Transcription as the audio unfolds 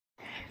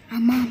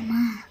అమ్మా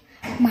అమ్మా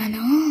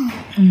మనం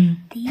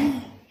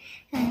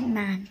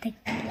నాన్న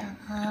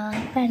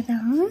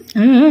పెడదాం.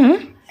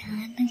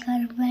 నాన్న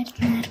కొరకు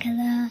పెడుతున్నారు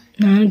కదా.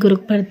 నాన్న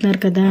గురుకు పెడుతున్నారు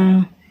కదా.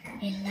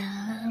 ఎలా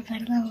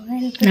పెడదాం?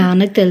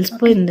 నాన్నకి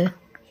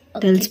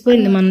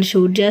తెలిసిపోయింది మనం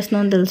షూట్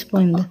చేస్తున్నాం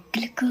తెలిసిపోయింది.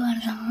 క్లిక్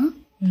పడదాం.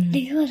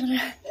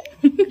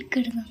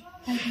 పెడదాం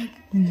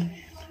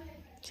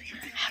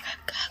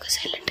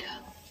సైలెంట్గా.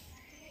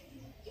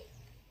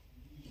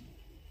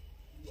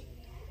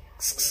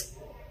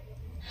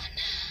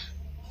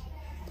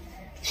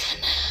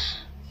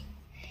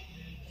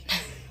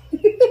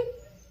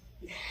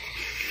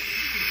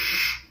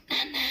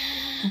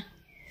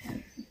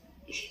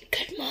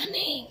 Good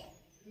morning.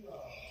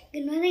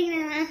 Good morning.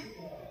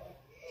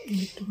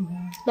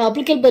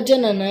 లోపలికి వెళ్ళి బజ్జా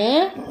నాన్న.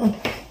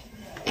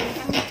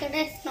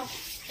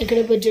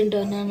 ఇక్కడే బజ్జి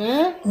ఉంటావు నాన్న.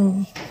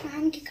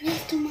 ఇక్కడ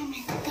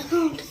మెత్తగా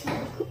ఉంటుంది.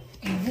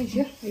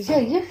 అయ్యో అయ్యో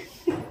అయ్యో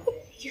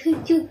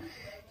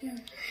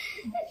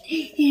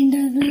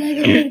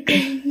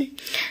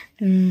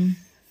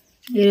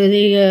ఈరోజు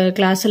ఇక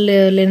క్లాసులు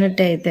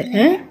లేనట్టే అయితే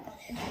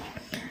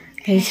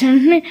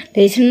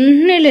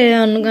లేచినే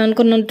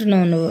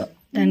అనుకున్నట్టున్నావు నువ్వు.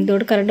 దానికి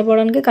తోడు కరెంట్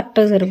పోవడానికి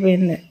కరెక్ట్గా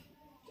సరిపోయింది.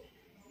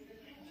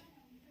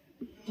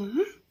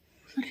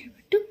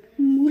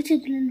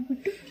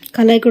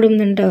 కలాయి కుడుము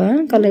తింటావా?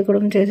 కలాయి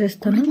కుడుము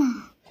చేసేస్తాను.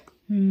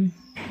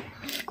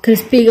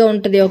 క్రిస్పీగా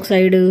ఉంటుంది ఒక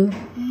సైడు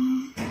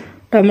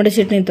టమాటో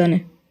చట్నీతోనే.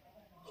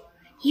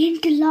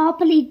 ఏంటి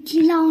లోపల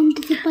ఇడ్లీలా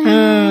ఉంటుంది,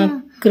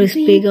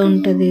 క్రిస్పీగా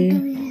ఉంటుంది.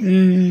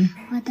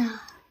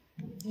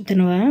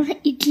 తినవా?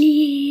 ఇడ్లీ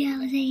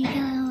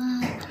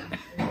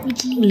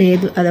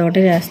లేదు,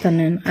 అదొకటే చేస్తాను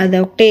నేను.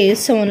 అదొకటే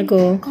వేస్తాం అనుకో.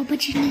 కొబ్బరి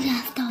చట్నీ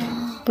చేస్తావా?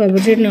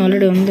 కొబ్బరి చట్నీ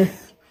ఆల్రెడీ ఉంది.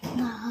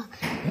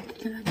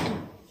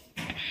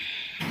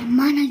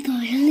 అమ్మా నాకు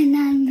దోశలు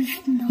తిన్నా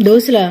అనిపిస్తుంది.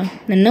 దోశలా?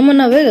 నిన్న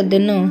మొన్నవే కదా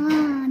తిన్నావు.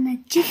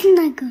 నచ్చేసింది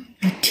నాకు.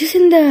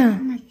 నచ్చేసిందా?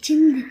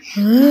 నచ్చింది.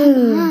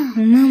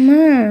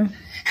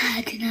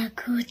 అది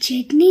నాకు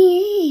చట్నీ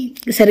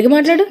సరిగా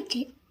మాట్లాడు.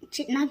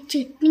 నాకు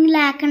చట్నీ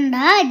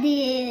లేకుండా అది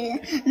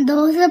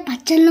దోశ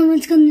పచ్చళ్ళలో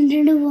ముంచుకొని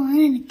తింటే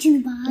బాగా నచ్చింది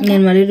బాగా.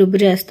 నేను మళ్ళీ రుబ్బు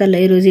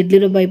చేస్తాలే. ఈరోజు ఇడ్లీ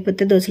రుబ్బు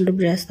అయిపోతే దోశలు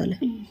రుబ్బు చేస్తాలే.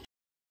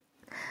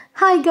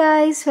 Hi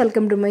guys,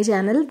 welcome to my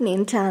channel.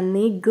 నేను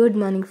Chandini. Good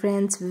morning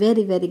friends,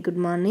 very very good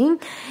morning.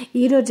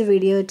 ఈరోజు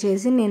వీడియో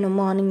వచ్చేసి నేను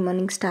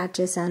మార్నింగ్ స్టార్ట్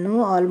చేశాను.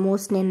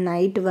 ఆల్మోస్ట్ నేను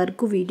నైట్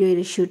వరకు వీడియో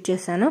షూట్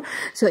చేశాను.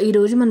 సో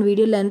ఈరోజు మన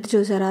వీడియో లెంత్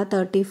చూసారా?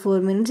 30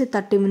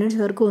 మినిట్స్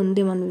వరకు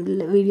ఉంది మన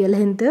వీడియో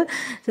లెంత్.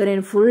 సో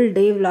నేను ఫుల్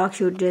డే వ్లాగ్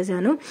షూట్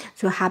చేశాను.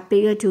 సో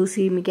హ్యాపీగా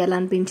చూసి మీకు ఎలా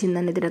అనిపించింది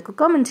అనేది నాకు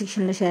కామెంట్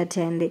సెక్షన్లో షేర్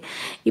చేయండి.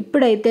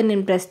 ఇప్పుడైతే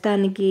నేను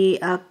ప్రస్తుతానికి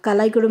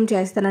కలాయి కుడుము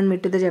చేస్తానని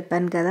మిట్టుతో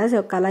చెప్పాను కదా.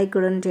 సో కలాయి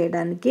కుడుము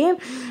చేయడానికి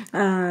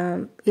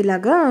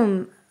ఇలాగా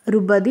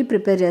రుబ్బది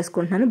ప్రిపేర్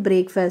చేసుకుంటున్నాను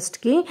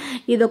బ్రేక్ఫాస్ట్కి.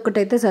 ఇది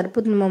ఒక్కటైతే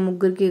సరిపోతుంది మా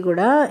ముగ్గురికి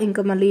కూడా.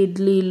 ఇంకా మళ్ళీ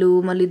ఇడ్లీలు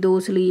మళ్ళీ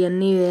దోశలు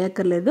ఇవన్నీ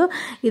వేయక్కర్లేదు.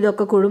 ఇది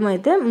ఒక కుడుము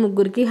అయితే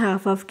ముగ్గురికి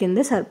హాఫ్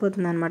కిందే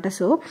సరిపోతుంది అనమాట.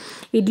 సో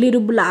ఇడ్లీ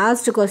రుబ్బు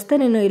లాస్ట్కి వస్తే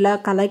నేను ఇలా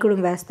కలాయి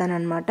కుడుము వేస్తాను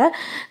అనమాట.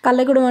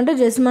 కలాయి కుడుము అంటే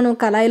జస్ట్ మనం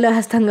కళాయిలో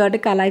వేస్తాం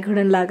కాబట్టి కలాయి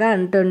కుడుము లాగా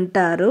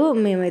అంటుంటారు.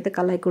 మేమైతే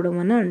కలాయి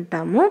కుడుము అని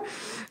అంటాము.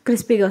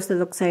 క్రిస్పీగా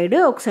వస్తుంది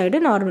ఒక సైడ్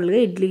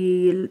నార్మల్గా ఇడ్లీ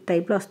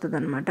టైప్లో వస్తుంది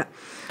అనమాట.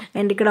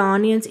 అండ్ ఇక్కడ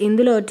ఆనియన్స్,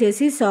 ఇందులో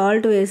వచ్చేసి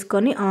సాల్ట్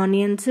వేసుకొని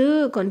ఆనియన్స్,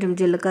 కొంచెం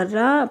జీలకర్ర,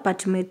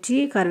 పచ్చిమిర్చి,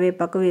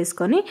 కరివేపాకు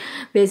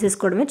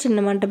వేసేసుకోవడమే. చిన్న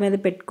మంట మీద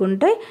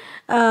పెట్టుకుంటే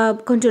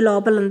కొంచెం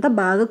లోపలంతా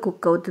బాగా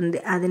కుక్ అవుతుంది.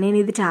 అది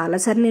ఇది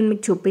చాలాసార్లు నేను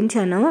మీకు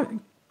చూపించాను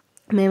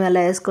మేము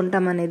ఎలా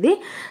వేసుకుంటాం అనేది.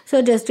 సో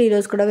జస్ట్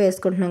ఈరోజు కూడా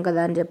వేసుకుంటున్నాం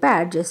కదా అని చెప్పి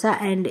యాడ్ చేసా.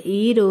 అండ్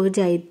ఈరోజు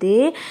అయితే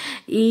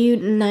ఈ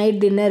నైట్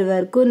డిన్నర్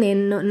వరకు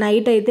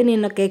నైట్ అయితే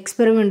నేను ఒక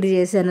ఎక్స్పెరిమెంట్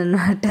చేశాను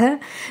అనమాట.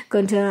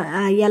 కొంచెం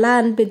ఎలా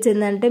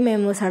అనిపించిందంటే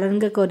మేము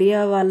సడన్గా కొరియా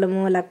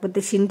వాళ్ళము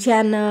లేకపోతే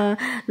షిన్చాన్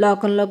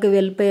లోకంలోకి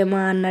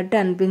వెళ్ళిపోయామా అన్నట్టు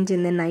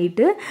అనిపించింది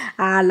నైట్.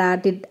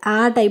 ఆ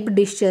టైప్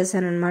డిష్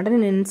చేశాను అనమాట.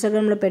 నేను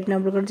ఇన్స్టాగ్రామ్లో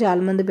పెట్టినప్పుడు కూడా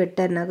చాలామంది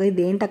పెట్టారు నాకు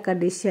ఇదేంటి అక్క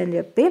డిష్ అని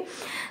చెప్పి.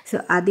 సో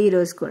అది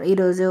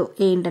ఈరోజు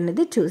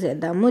ఏంటనేది చూసేద్దాం.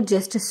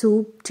 జస్ట్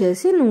సూప్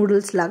చేసి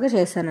నూడిల్స్ లాగా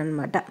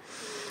చేశానమాట.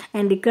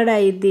 అండ్ ఇక్కడ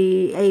ఇది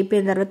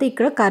అయిపోయిన తర్వాత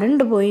ఇక్కడ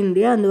కరెంట్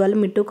పోయింది. అందువల్ల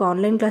మిట్టుకు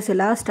ఆన్లైన్ క్లాస్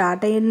ఎలా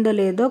స్టార్ట్ అయ్యిందో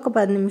లేదో ఒక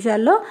 10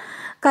 నిమిషాల్లో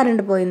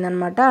కరెంట్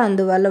పోయిందనమాట.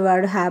 అందువల్ల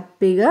వాడు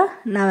హ్యాపీగా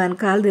నా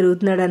వెనకాల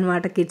తిరుగుతున్నాడు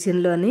అనమాట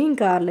కిచెన్లోని,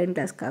 ఇంకా ఆన్లైన్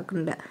క్లాస్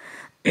కాకుండా.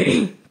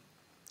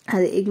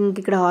 అది ఇంక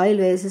ఇక్కడ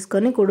ఆయిల్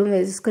వేసేసుకొని కుడుము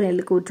వేసేసుకొని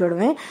వెళ్ళి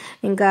కూర్చోవడమే.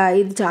 ఇంకా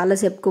ఇది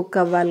చాలాసేపు కుక్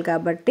అవ్వాలి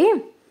కాబట్టి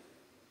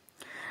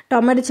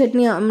టమాటో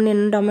చట్నీ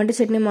నేను టమాటో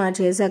చట్నీ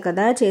చేసా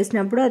కదా,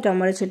 చేసినప్పుడు ఆ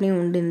టమాటో చట్నీ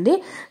ఉండింది.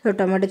 సో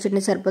టమాటో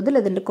చట్నీ సరిపోదు,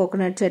 లేదంటే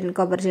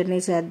కొబ్బరి చట్నీ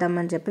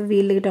చేద్దామని చెప్పి.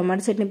 వీళ్ళకి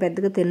టమాటో చట్నీ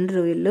పెద్దగా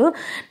తినరు వీళ్ళు.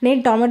 నేను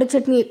టమాటో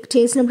చట్నీ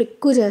చేసినప్పుడు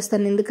ఎక్కువ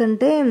చేస్తాను,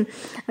 ఎందుకంటే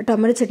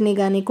టమాటో చట్నీ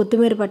కానీ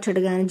కొత్తిమీర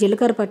పచ్చడి కానీ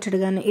జీలకర్ర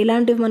పచ్చడి కానీ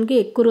ఇలాంటివి మనకి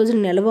ఎక్కువ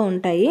రోజులు నిల్వ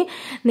ఉంటాయి.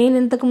 నేను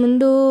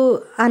ఇంతకుముందు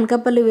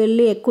అనకాపల్లి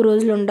వెళ్ళి ఎక్కువ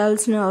రోజులు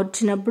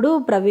వచ్చినప్పుడు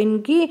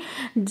ప్రవీణ్కి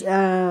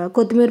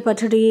కొత్తిమీర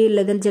పచ్చడి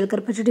లేదంటే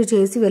జీలకర్ర పచ్చడి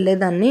చేసి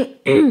వెళ్ళేదాన్ని.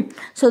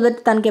 సో దట్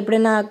తనకి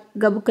ఎప్పుడైనా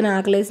గబుక్కున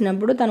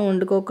ఆకలేసినప్పుడు తను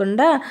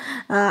వండుకోకుండా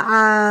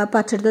ఆ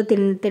పచ్చడితో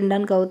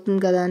తినడానికి అవుతుంది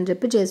కదా అని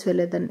చెప్పి చేసి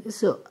వెళ్ళేదాన్ని.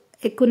 సో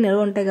ఎక్కువ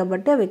నిల్వ ఉంటాయి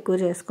కాబట్టి అవి ఎక్కువ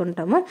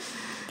చేసుకుంటాము.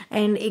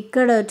 అండ్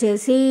ఇక్కడ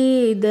వచ్చేసి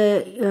ఇది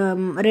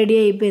రెడీ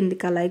అయిపోయింది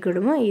కళాయి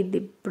కుడుము. ఇది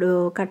ఇప్పుడు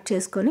కట్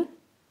చేసుకొని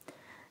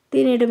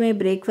తినేయడమే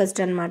బ్రేక్ఫాస్ట్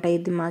అనమాట.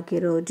 ఇది మాకు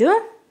ఈరోజు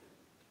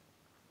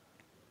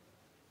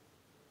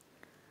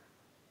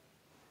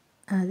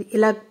అది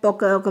ఇలా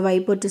ఒక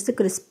వైపు వచ్చేసి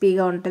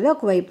క్రిస్పీగా ఉంటుంది,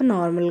 ఒకవైపు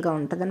నార్మల్గా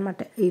ఉంటుంది అనమాట.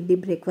 ఇది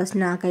బ్రేక్ఫాస్ట్.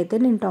 నాకైతే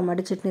నేను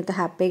టొమాటో చట్నీతో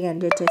హ్యాపీగా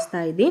ఎంజాయ్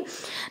చేస్తాను.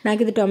 నాకు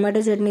ఇది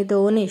టొమాటో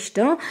చట్నీతోనే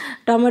ఇష్టం.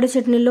 టొమాటో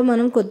చట్నీలో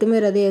మనం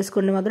కొత్తిమీర అది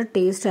వేసుకుంటే మాత్రం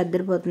టేస్ట్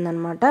అద్దరిపోతుంది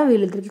అనమాట.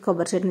 వీళ్ళిద్దరికి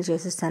కొబ్బరి చట్నీ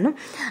చేసేస్తాను.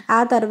 ఆ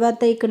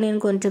తర్వాత ఇక్కడ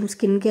నేను కొంచెం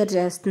స్కిన్ కేర్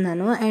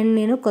చేస్తున్నాను. అండ్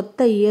నేను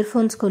కొత్త ఇయర్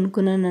ఫోన్స్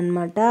కొనుక్కున్నాను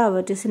అనమాట. అవి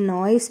వచ్చేసి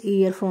noise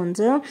ear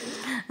phones,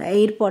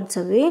 air pads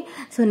అవి.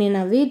 సో నేను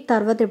అవి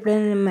తర్వాత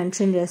ఎప్పుడైనా నేను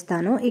మెన్షన్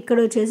చేస్తాను. ఇక్కడ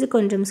వచ్చేసి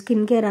కొంచెం స్కిన్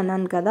కేర్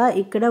అన్నాను కదా,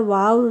 ఇక్కడ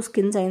వావ్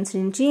స్కిన్ సైన్స్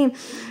నుంచి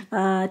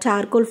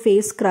చార్కోల్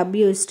ఫేస్ స్క్రబ్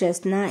యూజ్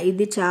చేస్తున్నా.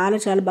 ఇది చాలా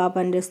చాలా బాగా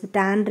పనిచేస్తుంది.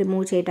 ట్యాన్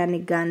రిమూవ్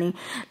చేయడానికి కానీ,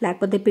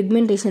 లేకపోతే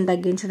పిగ్మెంటేషన్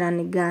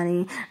తగ్గించడానికి కానీ,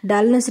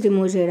 డల్నెస్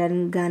రిమూవ్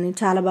చేయడానికి కానీ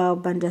చాలా బాగా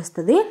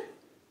పనిచేస్తుంది.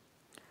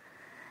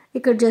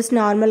 ఇక్కడ జస్ట్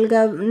నార్మల్గా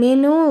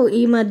నేను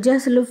ఈ మధ్య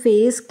అసలు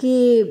ఫేస్కి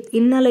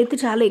ఇన్నాళ్ళు అయితే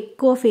చాలా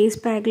ఎక్కువ ఫేస్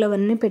ప్యాక్లు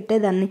అవన్నీ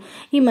పెట్టేదాన్ని.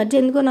 ఈ మధ్య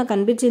ఎందుకో నాకు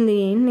అనిపించింది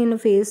నేను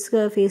ఫేస్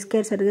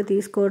కేర్ సరిగ్గా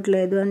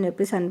తీసుకోవట్లేదు అని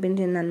చెప్పేసి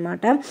అనిపించింది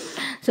అనమాట.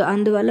 సో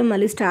అందువల్ల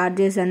మళ్ళీ స్టార్ట్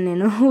చేశాను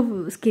నేను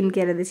స్కిన్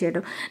కేర్ అది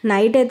చేయడం.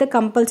 నైట్ అయితే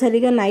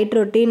కంపల్సరీగా నైట్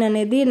రొటీన్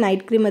అనేది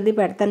నైట్ క్రీమ్ అది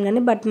పెడతాను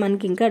కానీ, బట్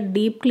మనకి ఇంకా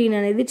డీప్ క్లీన్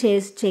అనేది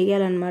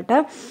చేయాలన్నమాట.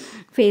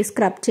 ఫేస్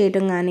స్క్రబ్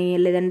చేయడం కానీ,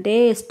 లేదంటే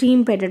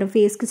స్టీమ్ పెట్టడం,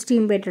 ఫేస్కి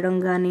స్టీమ్ పెట్టడం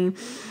కానీ,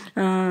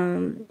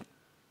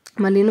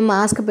 మళ్ళీ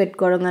మాస్క్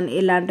పెట్టుకోవడం కానీ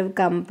ఇలాంటివి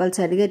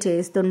కంపల్సరీగా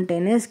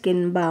చేస్తుంటేనే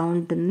స్కిన్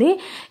బాగుంటుంది.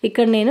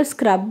 ఇక్కడ నేను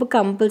స్క్రబ్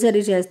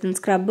కంపల్సరీ చేస్తాను.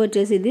 స్క్రబ్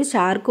వచ్చేసి ఇది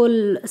చార్కోల్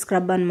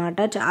స్క్రబ్ అనమాట.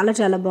 చాలా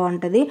చాలా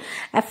బాగుంటుంది.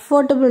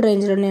 అఫోర్డబుల్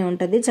రేంజ్లోనే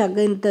ఉంటుంది.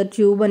 చక్కగా ఇంత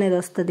ట్యూబ్ అనేది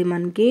వస్తుంది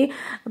మనకి.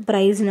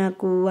 ప్రైస్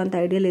నాకు అంత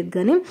ఐడియా లేదు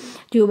కానీ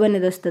ట్యూబ్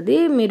అనేది వస్తుంది.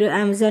 మీరు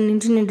అమెజాన్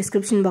నుంచి నేను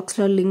డిస్క్రిప్షన్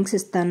బాక్స్లో లింక్స్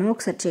ఇస్తాను,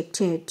 ఒకసారి చెక్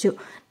చేయొచ్చు.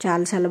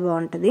 చాలా చాలా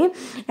బాగుంటుంది.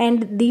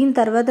 అండ్ దీని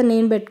తర్వాత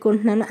నేను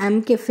పెట్టుకుంటున్నాను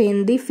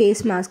ఎంకెఫేన్ది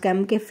ఫేస్ మాస్క్.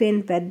 ఎంకెఫేన్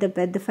పెద్ద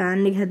పెద్ద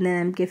ఫ్యాన్ని కదా నేను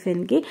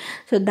ఎంకెఫేన్కి.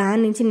 సో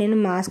దాని నుంచి నేను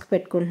మాస్క్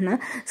పెట్టుకుంటున్నా.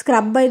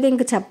 స్క్రబ్ అయితే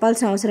ఇంకా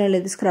చెప్పాల్సిన అవసరం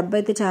లేదు. స్క్రబ్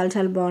అయితే చాలా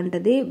చాలా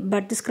బాగుంటుంది.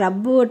 బట్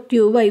స్క్రబ్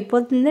ట్యూబ్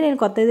అయిపోతుంది, నేను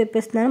కొత్తది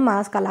తెప్పిస్తున్నాను,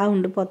 మాస్క్ అలా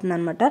ఉండిపోతుంది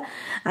అనమాట.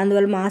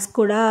 అందువల్ల మాస్క్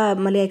కూడా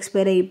మళ్ళీ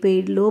ఎక్స్పైర్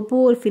అయిపోయి లోపు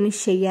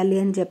ఫినిష్ చేయాలి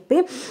అని చెప్పి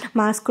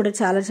మాస్క్ కూడా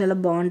చాలా చాలా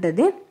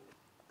బాగుంటుంది.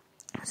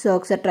 సో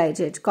ఒకసారి ట్రై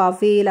చేయొచ్చు.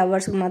 కాఫీ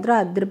లవర్స్కి మాత్రం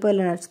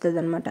అద్దరిపోయేలా నచ్చుతుంది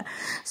అనమాట.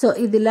 సో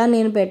ఇదిలా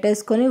నేను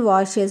పెట్టేసుకొని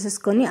వాష్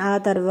చేసేసుకొని ఆ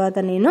తర్వాత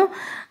నేను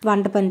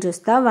వంట పని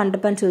చూస్తా. వంట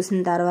పని చూసిన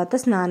తర్వాత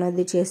స్నానం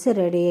అది చేసి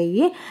రెడీ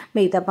అయ్యి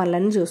మిగతా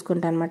పనులన్నీ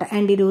చూసుకుంటాను అనమాట.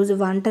 అండ్ ఈరోజు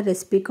వంట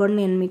రెసిపీ కూడా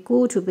నేను మీకు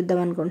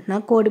చూపిద్దాం అనుకుంటున్నా.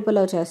 కోడి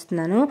పులావ్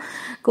చేస్తున్నాను.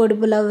 కోడి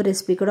పులావ్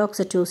రెసిపీ కూడా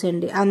ఒకసారి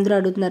చూసేయండి. అందరూ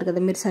అడుగుతున్నారు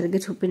కదా మీరు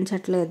సరిగ్గా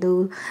చూపించట్లేదు,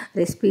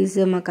 రెసిపీస్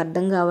మాకు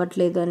అర్థం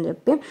కావట్లేదు అని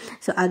చెప్పి.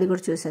 సో అది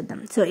కూడా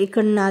చూసేద్దాం. సో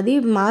ఇక్కడ నాది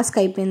మాస్క్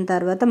అయిపోయిన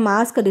తర్వాత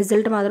మాస్క్ రిజల్ట్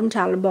మాత్రం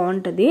చాలా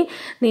బాగుంటుంది.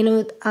 నేను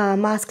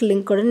మాస్క్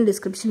లింక్ కూడా నేను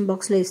డిస్క్రిప్షన్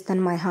బాక్స్లో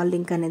ఇస్తాను, మై హాల్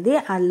లింక్ అనేది.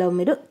 అందులో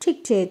మీరు చెక్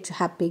చేయొచ్చు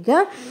హ్యాపీగా.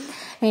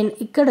 అండ్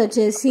ఇక్కడ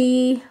వచ్చేసి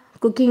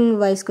కుకింగ్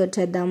వైస్కి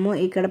వచ్చేద్దాము.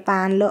 ఇక్కడ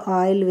ప్యాన్లో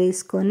ఆయిల్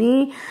వేసుకొని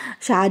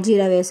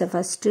షాజీరా వేసా.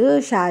 ఫస్ట్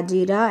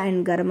షాజీరా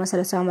అండ్ గరం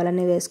మసాలా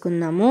సామాన్లన్నీ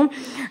వేసుకుందాము.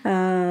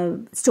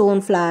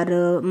 స్టోన్ ఫ్లవర్,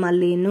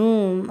 మళ్ళీను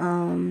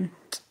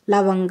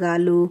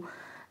లవంగాలు,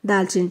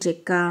 దాల్చిన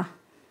చెక్క,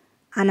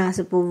 అనాస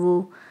పువ్వు,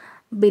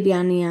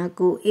 బిర్యానీ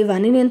ఆకు,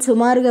 ఇవన్నీ నేను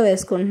సుమారుగా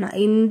వేసుకుంటున్నా.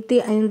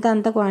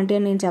 అంత క్వాంటిటీ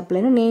నేను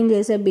చెప్పలేను. నేను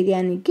చేసే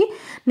బిర్యానీకి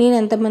నేను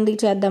ఎంతమందికి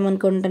చేద్దాం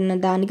అనుకుంటున్న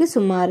దానికి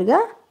సుమారుగా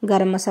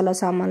గరం మసాలా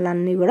సామాన్లు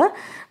అన్నీ కూడా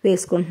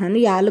వేసుకుంటున్నాను.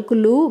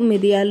 యాలకులు,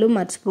 మిరియాలు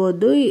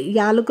మర్చిపోవద్దు.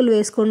 యాలకులు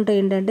వేసుకుంటే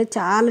ఏంటంటే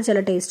చాలా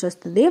చాలా టేస్ట్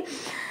వస్తుంది.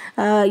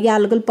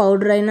 యాలకులు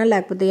పౌడర్ అయినా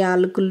లేకపోతే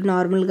యాలకులు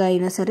నార్మల్గా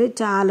అయినా సరే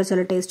చాలా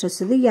చాలా టేస్ట్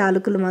వస్తుంది.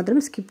 యాలకులు మాత్రం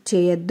స్కిప్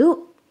చేయొద్దు.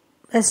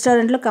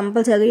 రెస్టారెంట్లో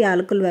కంపల్సరీ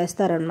యాలకులు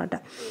వేస్తారనమాట.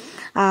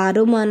 ఆ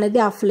అరోమా అనేది,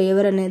 ఆ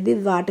ఫ్లేవర్ అనేది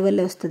వాటి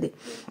వల్లే వస్తుంది.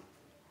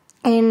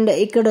 అండ్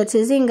ఇక్కడ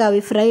వచ్చేసి ఇంకా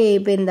అవి ఫ్రై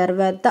అయిపోయిన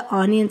తర్వాత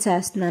ఆనియన్స్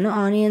వేస్తున్నాను.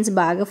 ఆనియన్స్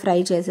బాగా ఫ్రై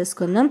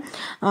చేసేసుకుందాం.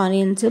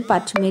 ఆనియన్స్,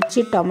 పచ్చిమిర్చి,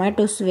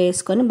 టొమాటోస్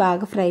వేసుకొని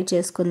బాగా ఫ్రై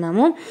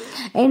చేసుకుందాము.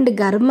 అండ్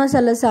గరం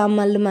మసాలా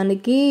సామాన్లు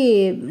మనకి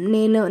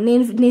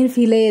నేను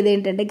ఫీల్ అయ్యేది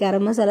ఏంటంటే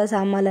గరం మసాలా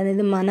సామాన్లు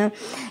అనేది మన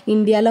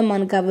ఇండియాలో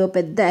మనకు అవి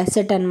పెద్ద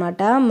అసెట్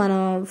అనమాట. మన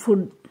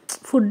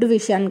ఫుడ్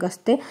విషయానికి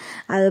వస్తే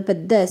అది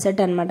పెద్ద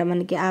అసెట్ అనమాట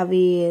మనకి.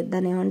 అవి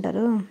దాన్ని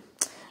ఏమంటారు,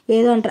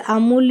 ఏదో అంటారు,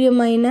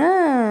 అమూల్యమైన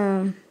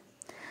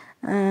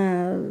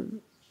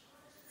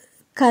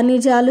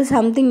ఖనిజాలు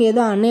సంథింగ్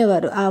ఏదో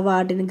అనేవారు ఆ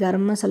వాటిని,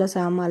 గరం మసాలా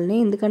సామాన్ని.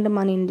 ఎందుకంటే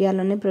మన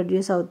ఇండియాలోనే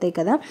ప్రొడ్యూస్ అవుతాయి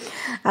కదా,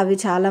 అవి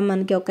చాలా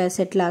మనకి ఒక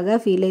అసెట్ లాగా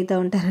ఫీల్ అవుతూ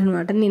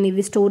ఉంటారనమాట. నేను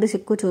ఇవి స్టోరీస్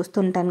ఎక్కువ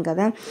చూస్తుంటాను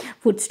కదా,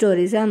 ఫుడ్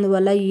స్టోరీస్.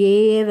 అందువల్ల ఏ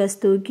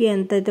వస్తువుకి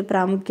ఎంతైతే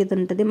ప్రాముఖ్యత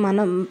ఉంటుంది,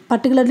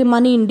 పర్టికులర్లీ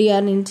మన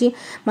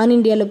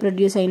ఇండియాలో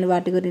ప్రొడ్యూస్ అయిన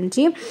వాటి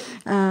గురించి,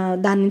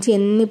 దాని నుంచి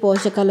ఎన్ని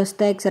పోషకాలు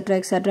వస్తాయి ఎక్సెట్రా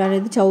ఎక్సెట్రా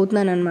అనేది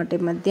చదువుతున్నాను అనమాట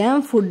ఈ మధ్య.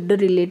 ఫుడ్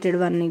రిలేటెడ్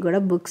అన్నీ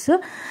కూడా బుక్స్.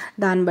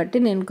 దాన్ని బట్టి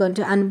నేను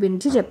కొంచెం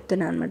అనిపించి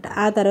చెప్తున్నాను అనమాట.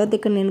 ఆ తర్వాత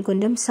ఇక్కడ నేను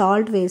కొంచెం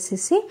సాల్ట్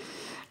వేసేసి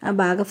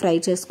బాగా ఫ్రై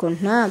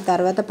చేసుకుంటున్నా.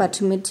 తర్వాత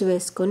పచ్చిమిర్చి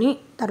వేసుకొని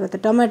తర్వాత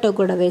టొమాటో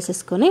కూడా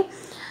వేసేసుకొని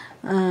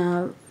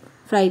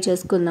ఫ్రై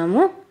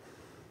చేసుకుందాము.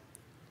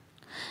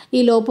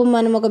 ఈ లోపు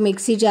మనం ఒక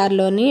మిక్సీ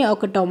జార్లోని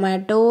ఒక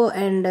టొమాటో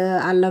అండ్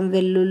అల్లం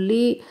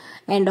వెల్లుల్లి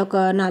అండ్ ఒక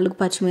 4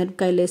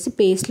 పచ్చిమిరపకాయలు వేసి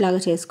పేస్ట్ లాగా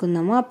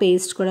చేసుకుందాము. ఆ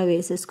పేస్ట్ కూడా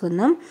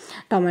వేసేసుకుందాం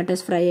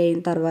టొమాటోస్ ఫ్రై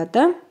అయిన తర్వాత.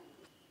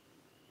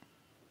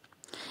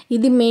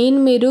 ఇది మెయిన్,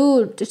 మీరు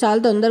చాలా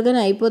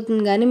తొందరగానే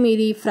అయిపోతుంది కానీ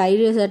మీరు ఈ ఫ్రై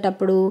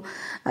చేసేటప్పుడు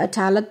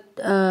చాలా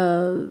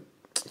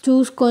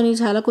చూసుకొని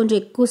చాలా కొంచెం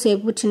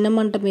ఎక్కువసేపు చిన్న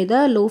మంట మీద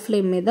లో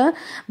ఫ్లేమ్ మీద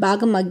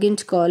బాగా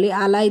మగ్గించుకోవాలి.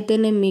 అలా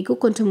అయితేనే మీకు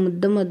కొంచెం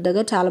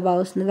ముద్దగా చాలా బాగా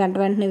వస్తుంది.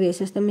 వెంటనే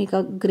వేసేస్తే మీకు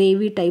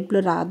గ్రేవీ టైప్లో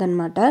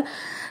రాదనమాట.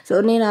 సో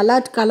నేను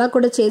అలా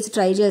కూడా చేసి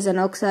ట్రై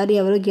చేశాను. ఒకసారి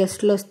ఎవరో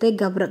గెస్ట్లు వస్తే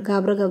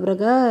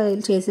గబ్రగా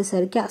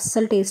చేసేసరికి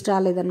అస్సలు టేస్ట్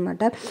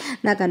రాలేదనమాట.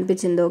 నాకు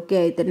అనిపించింది ఓకే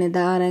అయితే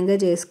నిదానంగా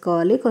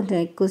చేసుకోవాలి, కొంచెం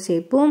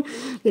ఎక్కువసేపు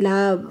ఇలా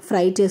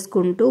ఫ్రై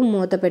చేసుకుంటూ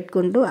మూత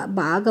పెట్టుకుంటూ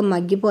బాగా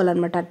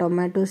మగ్గిపోవాలన్నమాట. ఆ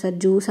టొమాటోస్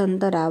జ్యూస్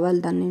అంతా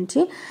రావాలి దాని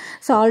నుంచి.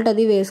 సాల్ట్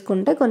అది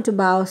వేసుకుంటే కొంచెం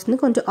బాగా వస్తుంది.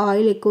 కొంచెం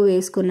ఆయిల్ ఎక్కువ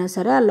వేసుకున్నా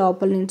సరే ఆ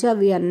లోపల నుంచి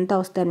అవి అంతా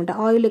వస్తాయి అనమాట.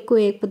 ఆయిల్ ఎక్కువ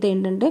వేయకపోతే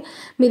ఏంటంటే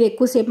మీరు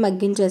ఎక్కువసేపు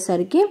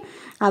మగ్గించేసరికి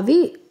అవి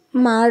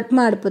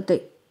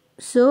మాడిపోతాయి.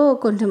 సో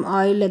కొంచెం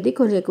ఆయిల్ అది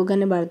కొంచెం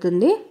ఎక్కువగానే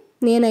పడుతుంది.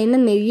 నేనైనా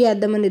నెయ్యి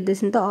వేద్దామని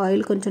ఉద్దేశంతో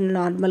ఆయిల్ కొంచెం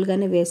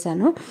నార్మల్గానే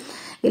వేసాను.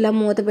 ఇలా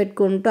మూత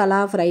పెట్టుకుంటూ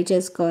అలా ఫ్రై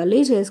చేసుకోవాలి.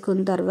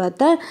 చేసుకున్న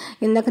తర్వాత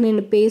ఇందాక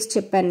నేను పేస్ట్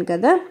చెప్పాను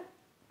కదా,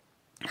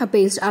 ఆ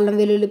పేస్ట్ అల్లం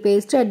వెల్లుల్లి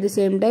paste, at the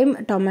same time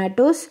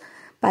tomatoes,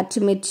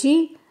 పచ్చిమిర్చి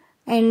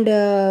అండ్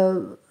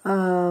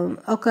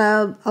ఒక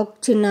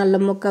చిన్న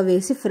అల్లం ముక్క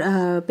వేసి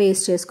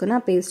పేస్ట్ చేసుకుని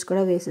ఆ పేస్ట్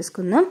కూడా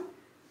వేసేసుకుందాం.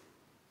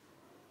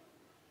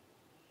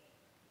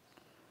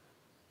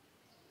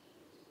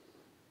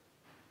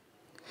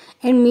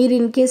 అండ్ మీరు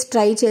ఇన్ కేస్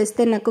ట్రై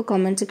చేస్తే నాకు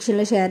కామెంట్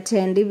సెక్షన్లో షేర్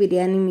చేయండి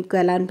బిర్యానీ మీకు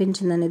ఎలా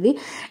అనిపించింది అనేది.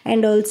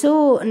 అండ్ ఆల్సో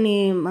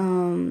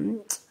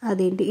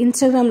అదేంటి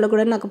ఇన్స్టాగ్రామ్లో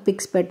కూడా నాకు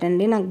పిక్స్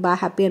పెట్టండి, నాకు బాగా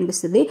హ్యాపీ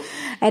అనిపిస్తుంది.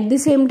 అట్ ది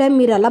సేమ్ టైం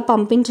మీరు అలా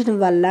పంపించడం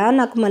వల్ల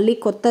నాకు మళ్ళీ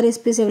కొత్త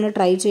రెసిపీస్ ఏమైనా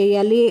ట్రై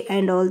చేయాలి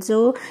అండ్ ఆల్సో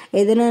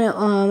ఏదైనా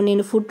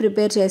నేను ఫుడ్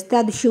ప్రిపేర్ చేస్తే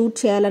అది షూట్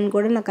చేయాలని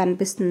కూడా నాకు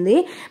అనిపిస్తుంది.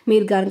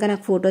 మీరు కనుక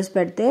నాకు ఫొటోస్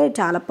పెడితే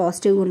చాలా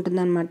పాజిటివ్గా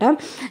ఉంటుంది అనమాట.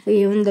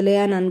 ఏముందిలే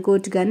అని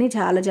అనుకోవచ్చు కానీ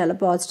చాలా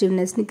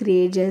పాజిటివ్నెస్ని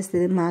క్రియేట్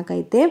చేస్తుంది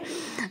మాకైతే.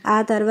 ఆ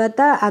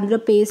తర్వాత అందులో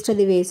పేస్ట్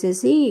అది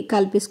వేసేసి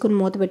కలిపేసుకొని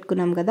మూత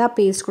పెట్టుకున్నాం కదా, ఆ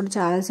పేస్ట్ కూడా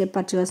చాలాసేపు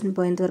పచ్చివాసన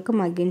పోయేంత వరకు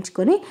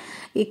మగ్గించుకొని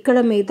ఇక్కడ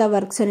మిగతా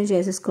వర్క్స్ అని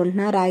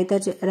చేసేసుకుంటున్నా.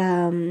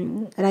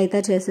 రైతా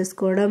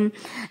చేసేసుకోవడం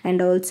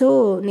అండ్ ఆల్సో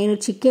నేను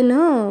చికెన్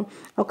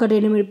ఒక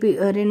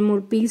 2-3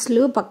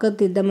 పీసులు పక్కకు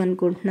తీద్దాం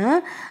అనుకుంటున్నా.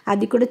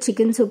 అది కూడా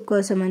చికెన్ సూప్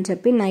కోసం అని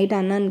చెప్పి నైట్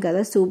అన్నాను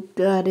కదా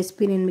సూప్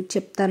రెసిపీ నేను మీకు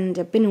చెప్తానని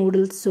చెప్పి,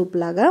 నూడిల్స్ సూప్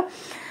లాగా.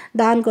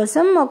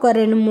 దానికోసం ఒక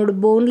 2-3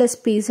 బోన్లెస్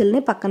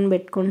పీసుల్ని పక్కన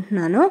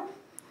పెట్టుకుంటున్నాను.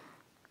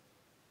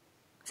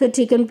 సో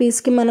చికెన్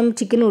పీస్కి మనం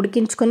చికెన్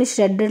ఉడికించుకొని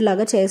ష్రెడ్డెడ్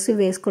లాగా చేసి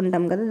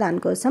వేసుకుంటాం కదా,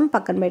 దానికోసం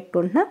పక్కన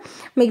పెట్టుకుంటున్నా.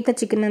 మిగతా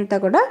చికెన్ అంతా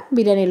కూడా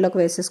బిర్యానీలోకి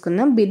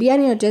వేసేసుకుందాం.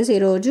 బిర్యానీ వచ్చేసి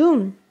ఈరోజు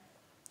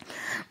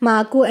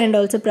మాకు అండ్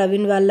ఆల్సో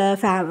ప్రవీణ్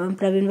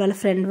వాళ్ళ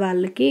ఫ్రెండ్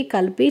వాళ్ళకి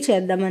కలిపి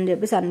చేద్దామని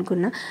చెప్పేసి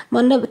అనుకున్నా.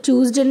 మొన్న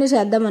ట్యూస్డేనే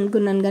చేద్దాం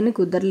అనుకున్నాను కానీ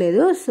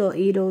కుదరలేదు. సో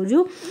ఈరోజు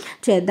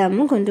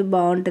చేద్దాము, కొంచెం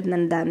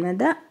బాగుంటుందని దాని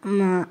మీద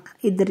మా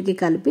ఇద్దరికి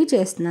కలిపి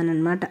చేస్తున్నాను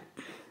అనమాట.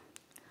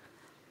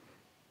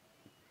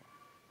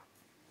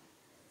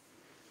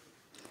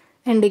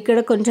 అండ్ ఇక్కడ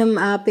కొంచెం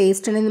ఆ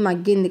పేస్ట్ అనేది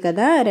మగ్గింది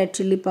కదా, red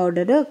chilli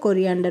powder,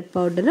 coriander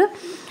powder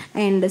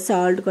and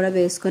salt కూడా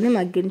వేసుకొని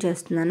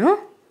మగ్గించేస్తున్నాను.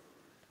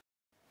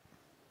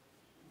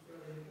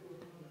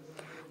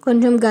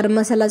 కొంచెం గరం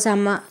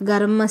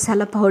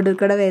మసాలా పౌడర్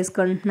కూడా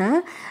వేసుకుంటున్నా.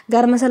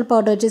 గరం మసాలా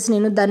పౌడర్ వచ్చేసి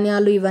నేను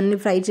ధనియాలు ఇవన్నీ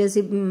ఫ్రై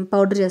చేసి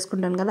పౌడర్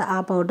చేసుకుంటాను కదా,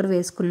 ఆ పౌడర్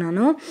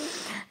వేసుకున్నాను.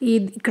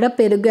 ఇక్కడ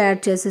పెరుగు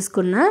add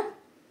చేసేసుకున్నా.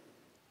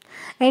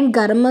 And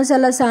garam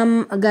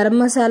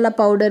masala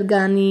powder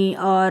కానీ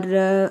ఆర్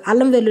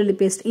అల్లం వెల్లుల్లి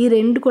పేస్ట్, ఈ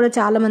రెండు కూడా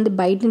చాలామంది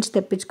బయట నుంచి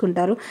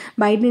తెప్పించుకుంటారు,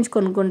 బయట నుంచి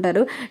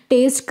కొనుక్కుంటారు.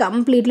 టేస్ట్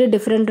కంప్లీట్లీ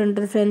డిఫరెంట్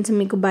ఉంటుంది ఫ్రెండ్స్.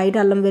 మీకు బయట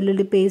అల్లం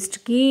వెల్లుల్లి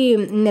పేస్ట్కి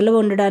నిల్వ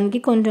ఉండడానికి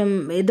కొంచెం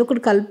ఏదో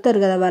ఒకటి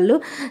కలుపుతారు కదా వాళ్ళు.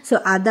 సో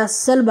అది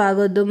అస్సలు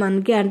బాగోద్దు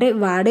మనకి. అంటే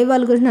వాడే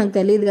వాళ్ళ గురించి నాకు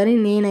తెలియదు కానీ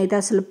నేనైతే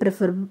అసలు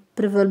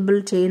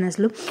ప్రిఫర్ చేయను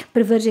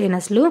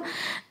అసలు.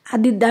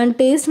 అది దాని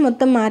టేస్ట్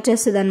మొత్తం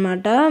మార్చేస్తుంది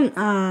అనమాట.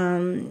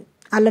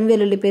 అల్లం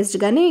వెల్లుల్లి పేస్ట్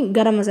కానీ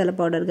గరం మసాలా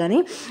పౌడర్ కానీ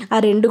ఆ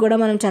రెండు కూడా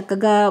మనం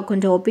చక్కగా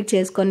కొంచెం ఓపిక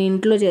చేసుకొని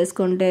ఇంట్లో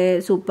చేసుకుంటే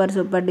సూపర్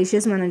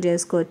డిషెస్ మనం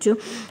చేసుకోవచ్చు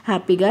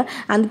హ్యాపీగా.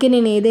 అందుకే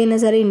నేను ఏదైనా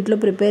సరే ఇంట్లో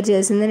ప్రిపేర్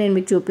చేసిందే నేను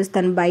మీకు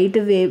చూపిస్తాను. బయట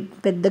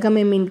పెద్దగా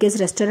మేము ఇన్ కేస్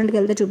రెస్టారెంట్కి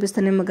వెళ్తే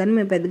చూపిస్తానేమో కానీ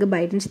మేము పెద్దగా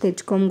బయట నుంచి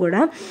తెచ్చుకోము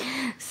కూడా.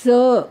 సో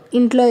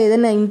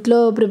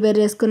ఇంట్లో ప్రిపేర్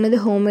చేసుకున్నది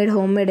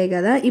హోమ్ మేడే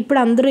కదా.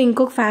 ఇప్పుడు అందరూ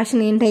ఇంకొక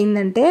ఫ్యాషన్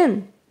ఏంటైందంటే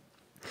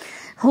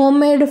హోమ్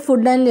మేడ్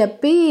ఫుడ్ అని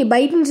చెప్పి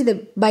బయట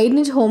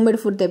నుంచి హోమ్ మేడ్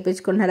ఫుడ్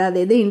తెప్పించుకుంటున్నారు.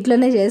 అదేదో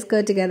ఇంట్లోనే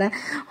చేసుకోవచ్చు కదా.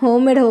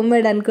 హోమ్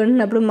మేడ్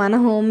అనుకుంటున్నప్పుడు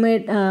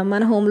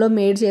మన హోమ్లో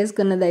మేడ్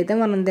చేసుకున్నది అయితే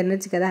మనం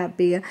తినొచ్చు కదా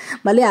హ్యాపీగా.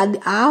 మళ్ళీ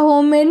ఆ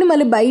హోమ్ మేడ్ని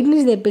మళ్ళీ బయట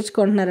నుంచి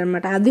తెప్పించుకుంటున్నారు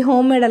అనమాట. అది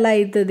హోమ్ మేడ్ అలా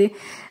అవుతుంది.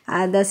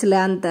 అది అసలు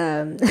అంత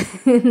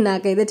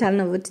నాకైతే చాలా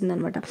నవ్వొచ్చింది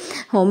అనమాట.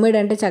 హోమ్ మేడ్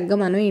అంటే చక్కగా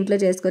మనం ఇంట్లో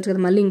చేసుకోవచ్చు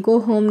కదా, మళ్ళీ ఇంకో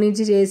హోమ్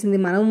నుంచి చేసింది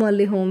మనం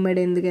మళ్ళీ హోమ్ మేడ్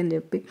ఎందుకని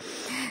చెప్పి.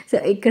 సో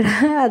ఇక్కడ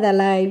అది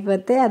అలా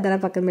అయిపోతే అది అలా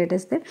పక్కన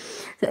పెట్టేస్తే,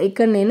 సో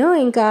ఇక్కడ నేను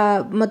ఇంకా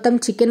మొత్తం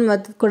చికెన్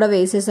కూడా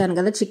వేసేసాను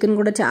కదా. చికెన్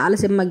కూడా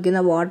చాలాసేపు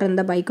మగ్గింది, వాటర్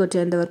అంతా పైకి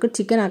వచ్చేంత వరకు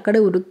చికెన్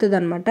అక్కడే ఉడుకుతుంది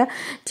అనమాట.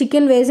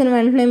 చికెన్ వేసిన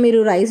వెంటనే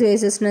మీరు రైస్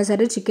వేసేసినా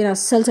సరే చికెన్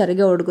అస్సలు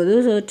సరిగా ఉడకదు.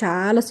 సో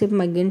చాలాసేపు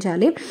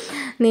మగ్గించాలి.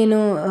 నేను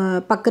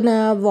పక్కన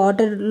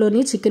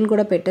వాటర్లోని చికెన్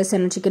కూడా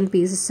పెట్టేసాను, చికెన్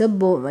పీసెస్.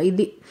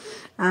 ఇది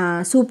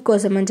సూప్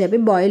కోసం అని చెప్పి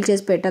బాయిల్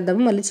చేసి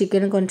పెట్టేద్దాము, మళ్ళీ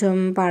చికెన్ కొంచెం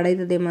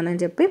పాడవుతుందేమోనని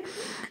చెప్పి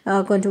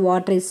కొంచెం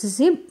వాటర్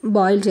వేసేసి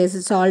బాయిల్ చేసి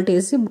సాల్ట్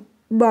వేసి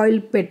బాయిల్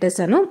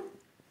పెట్టేశాను.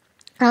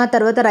 ఆ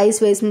తర్వాత రైస్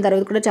వేసిన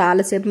తర్వాత కూడా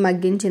చాలాసేపు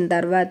మగ్గించిన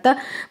తర్వాత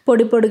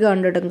పొడిగా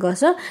ఉండటం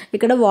కోసం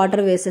ఇక్కడ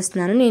వాటర్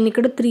వేసేస్తున్నాను. నేను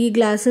ఇక్కడ 3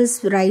 glasses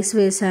రైస్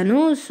వేసాను.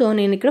 సో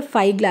నేను ఇక్కడ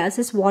 5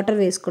 glasses వాటర్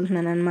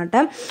వేసుకుంటున్నాను అనమాట.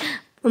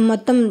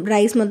 మొత్తం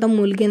రైస్ మొత్తం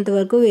ములిగేంత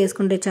వరకు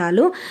వేసుకుంటే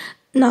చాలు.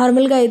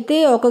 నార్మల్గా అయితే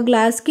ఒక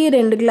గ్లాస్కి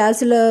 2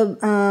 glasses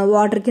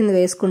వాటర్ కింద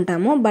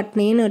వేసుకుంటాము. బట్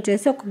నేను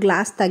వచ్చేసి ఒక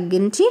గ్లాస్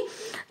తగ్గించి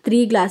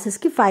 3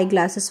 glasses-కి 5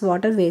 glasses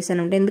వాటర్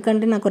వేసాను.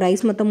 ఎందుకంటే నాకు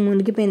రైస్ మొత్తం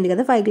మునిగిపోయింది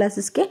కదా 5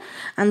 glasses-కి,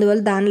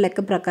 అందువల్ల దాని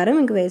లెక్క ప్రకారం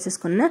ఇంక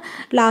వేసేసుకున్నా.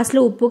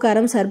 లాస్ట్లో ఉప్పు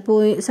కారం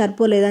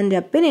సరిపోలేదని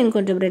చెప్పి నేను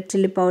కొంచెం రెడ్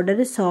చిల్లీ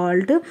పౌడర్,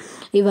 సాల్ట్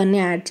ఇవన్నీ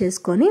యాడ్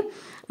చేసుకొని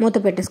మూత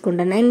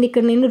పెట్టేసుకుంటాను. అండ్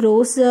ఇక్కడ నేను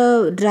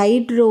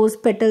డ్రైడ్ రోజ్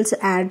పెటల్స్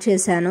యాడ్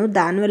చేశాను,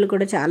 దానివల్ల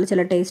కూడా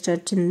చాలా టేస్ట్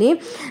వచ్చింది.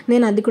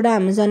 నేను అది కూడా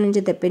అమెజాన్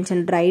నుంచి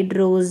తెప్పించాను, డ్రైడ్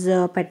రోజ్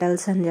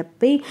పెటల్స్ అని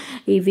చెప్పి.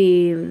 ఇవి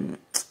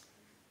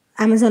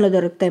అమెజాన్లో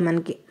దొరుకుతాయి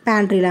మనకి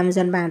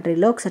అమెజాన్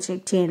ప్యాంట్రీలో, ఒకసారి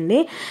చెక్ చేయండి.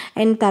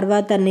 అండ్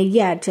తర్వాత నెయ్యి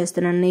యాడ్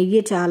చేస్తున్నాను. నెయ్యి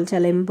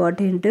చాలా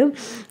ఇంపార్టెంట్,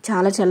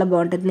 చాలా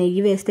బాగుంటుంది.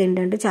 నెయ్యి వేస్తే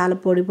ఏంటంటే చాలా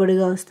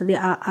పొడిగా వస్తుంది,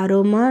 ఆ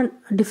అరోమా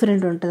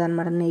డిఫరెంట్ ఉంటుంది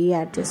అనమాట నెయ్యి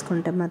యాడ్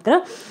చేసుకుంటే మాత్రం.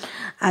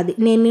 అది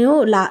నేను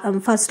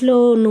ఫస్ట్లో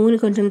నూనె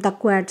కొంచెం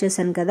తక్కువ యాడ్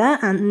చేశాను కదా,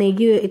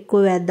 నెయ్యి ఎక్కువ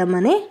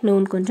వేద్దామని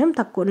నూనె కొంచెం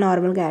తక్కువ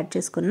నార్మల్గా యాడ్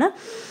చేసుకున్నా.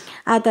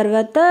 ఆ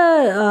తర్వాత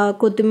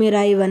కొత్తిమీర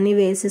ఇవన్నీ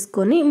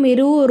వేసేసుకొని,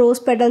 మీరు రోజ్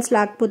పెటల్స్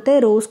లేకపోతే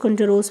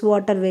కొంచెం రోజ్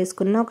వాటర్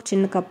వేసుకున్న ఒక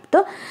చిన్న కప్తో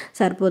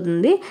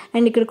సరిపోతుంది.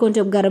 అండ్ ఇక్కడ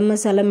కొంచెం గరం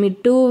మసాలా.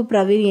 మిట్టు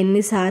ప్రవీణ్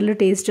ఎన్నిసార్లు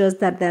టేస్ట్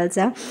చూస్తారు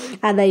తెలుసా.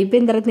 అది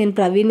అయిపోయిన తర్వాత నేను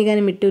ప్రవీణ్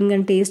కానీ మిట్టుని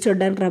కానీ టేస్ట్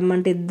చూడడానికి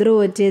రమ్మంటే ఇద్దరు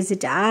వచ్చేసి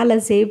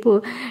చాలాసేపు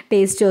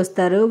టేస్ట్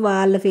చూస్తారు.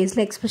 వాళ్ళ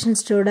ఫేస్లో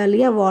ఎక్స్ప్రెషన్స్ చూడాలి.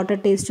 ఆ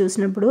వాటర్ టేస్ట్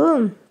చూసినప్పుడు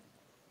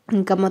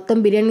ఇంకా మొత్తం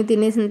బిర్యానీ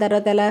తినేసిన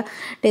తర్వాత ఎలా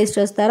టేస్ట్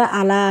వస్తారో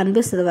అలా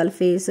అనిపిస్తుంది వాళ్ళ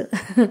ఫేస్.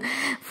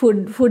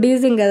 ఫుడ్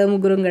యూజింగ్ కదా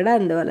ముగ్గురం కూడా,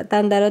 అందువల్ల.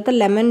 దాని తర్వాత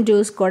లెమన్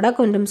జ్యూస్ కూడా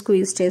కొంచెం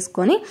స్క్వీజ్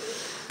చేసుకొని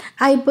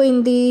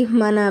అయిపోయింది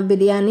మన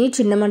బిర్యానీ.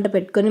 చిన్న మంట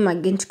పెట్టుకొని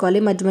మగ్గించుకోవాలి,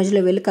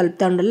 మధ్యలో వెళ్ళి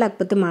కలుపుతూ ఉండాలి,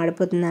 లేకపోతే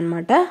మాడిపోతుంది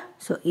అనమాట.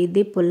 సో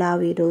ఇది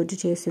పులావ్ ఈరోజు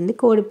చేసింది,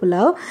 కోడి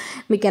పులావ్.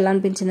 మీకు ఎలా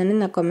అనిపించిందని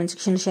నా కామెంట్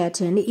సెక్షన్ షేర్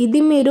చేయండి. ఇది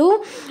మీరు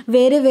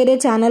వేరే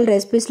ఛానల్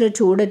రెసిపీస్లో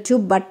చూడొచ్చు,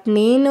 బట్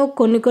నేను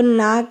కొన్ని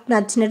నాకు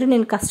నచ్చినట్టు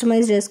నేను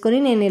కస్టమైజ్ చేసుకొని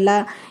నేను ఇలా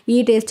ఈ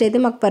టేస్ట్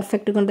అయితే మాకు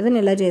పర్ఫెక్ట్గా ఉంటుంది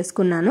నేను ఇలా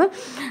చేసుకున్నాను.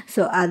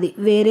 సో అది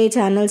వేరే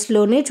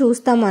ఛానల్స్లోనే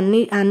చూస్తాము,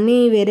 అన్ని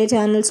వేరే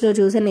ఛానల్స్లో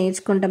చూసి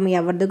నేర్చుకుంటాము,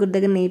 ఎవరి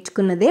దగ్గర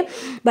నేర్చుకున్నదే.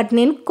 బట్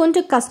నేను కొంచెం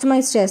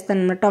కస్టమైజ్ చేస్తాను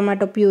అన్నమాట,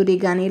 టొమాటో ప్యూరీ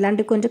కానీ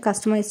ఇలాంటివి కొంచెం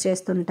కస్టమైజ్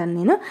చేస్తుంటాను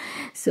నేను.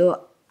 సో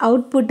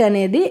అవుట్పుట్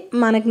అనేది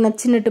మనకు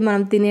నచ్చినట్టు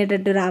మనం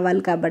తినేటట్టు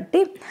రావాలి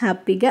కాబట్టి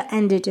హ్యాపీగా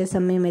ఎంజాయ్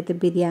చేసాం మేమైతే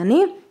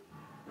బిర్యానీ.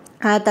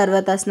 ఆ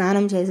తర్వాత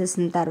స్నానం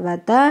చేసేసిన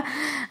తర్వాత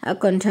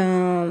కొంచెం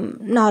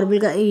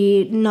నార్మల్గా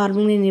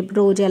నేను ఇప్పుడు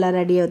రోజు ఎలా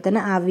రెడీ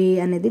అవుతానో అవి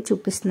అనేది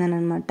చూపిస్తున్నాను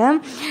అనమాట.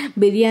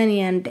 బిర్యానీ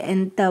అంటే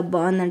ఎంత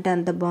బాగుందంటే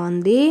అంత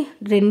బాగుంది.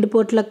 2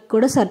 పూట్లకు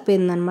కూడా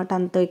సరిపోయింది అనమాట,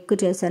 అంత ఎక్కువ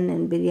చేశాను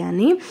నేను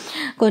బిర్యానీ.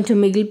 కొంచెం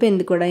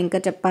మిగిలిపోయింది కూడా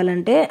ఇంకా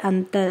చెప్పాలంటే,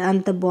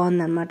 అంత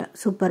బాగుంది అనమాట,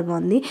 సూపర్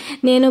బాగుంది.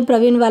 నేను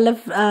ప్రవీణ్ వాళ్ళ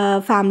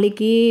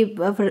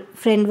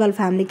ఫ్రెండ్ వాళ్ళ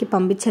ఫ్యామిలీకి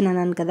పంపించాను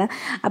అన్నాను కదా,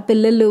 ఆ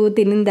పిల్లలు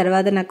తినిన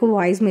తర్వాత నాకు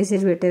వాయిస్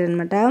మెసేజ్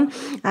పెట్టారనమాట,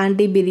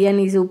 ఆంటీ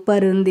బిర్యానీ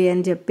సూపర్ ఉంది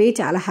అని చెప్పి.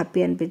 చాలా హ్యాపీ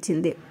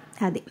అనిపించింది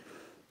అది.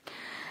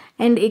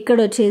 అండ్ ఇక్కడ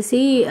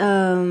వచ్చేసి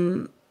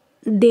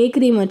డే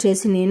క్రీమ్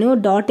వచ్చేసి నేను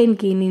 .in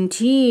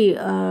నుంచి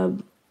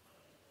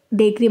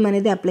డే క్రీమ్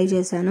అనేది అప్లై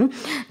చేశాను.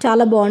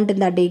 చాలా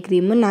బాగుంటుంది ఆ డే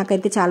క్రీమ్,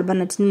 నాకైతే చాలా బాగా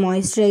నచ్చింది.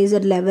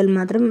 మాయిశ్చరైజర్ లెవెల్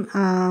మాత్రం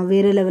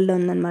వేరే లెవెల్లో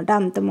ఉందన్నమాట,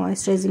 అంత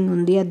మాయిశ్చరైజింగ్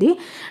ఉంది అది.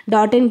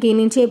 .in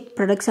నుంచి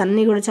ప్రొడక్ట్స్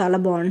అన్నీ కూడా చాలా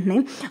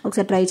బాగుంటున్నాయి,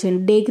 ఒకసారి ట్రై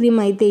చేయండి. డే క్రీమ్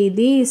అయితే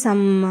ఇది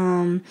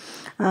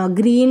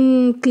గ్రీన్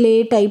క్లే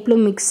టైప్లో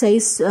మిక్స్ అయ్యి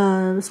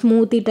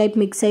స్మూతీ టైప్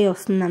మిక్స్ అయ్యి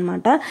వస్తుంది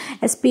అనమాట.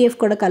 SPF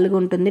కూడా కలిగి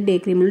ఉంటుంది డే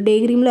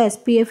క్రీమ్లో.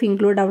 SPF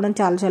ఇంక్లూడ్ అవ్వడం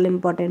చాలా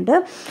ఇంపార్టెంట్.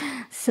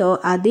 సో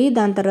అది.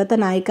 దాని తర్వాత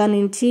నాయికా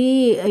నుంచి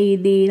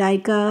ఇది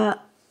నాయికా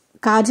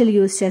కాజల్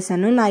యూస్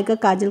చేశాను. నాయికా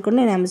కాజల్ కూడా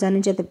నేను అమెజాన్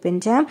నుంచే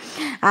తెప్పించా.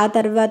 ఆ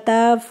తర్వాత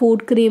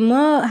ఫుడ్ క్రీమ్,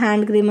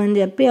 హ్యాండ్ క్రీమ్ అని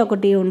చెప్పి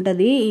ఒకటి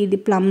ఉంటుంది, ఇది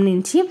ప్లమ్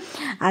నుంచి,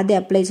 అది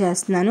అప్లై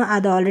చేస్తున్నాను.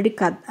 అది ఆల్రెడీ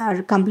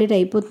కంప్లీట్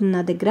అయిపోతుంది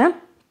నా దగ్గర.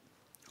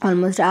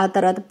 ఆల్మోస్ట్. ఆ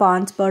తర్వాత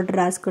పాండ్స్ పౌడర్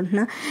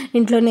రాసుకుంటున్నా.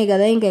 ఇంట్లోనే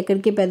కదా,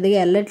 ఇంకెక్కడికి పెద్దగా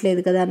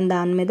వెళ్ళట్లేదు కదా అని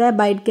దాని మీద.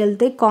 బయటకు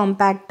వెళ్తే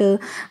కాంపాక్ట్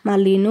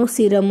మళ్ళీను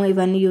సిరమ్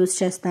ఇవన్నీ యూజ్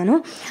చేస్తాను.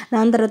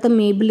 దాని తర్వాత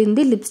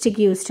మేబిలిన్ది లిప్స్టిక్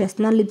యూజ్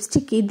చేస్తున్నాను.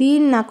 లిప్స్టిక్ ఇది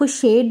నాకు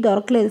షేడ్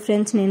దొరకలేదు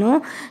ఫ్రెండ్స్. నేను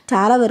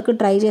చాలా వరకు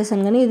ట్రై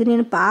చేశాను కానీ ఇది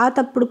నేను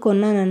పాతప్పుడు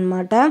కొన్నాను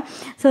అనమాట.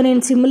 సో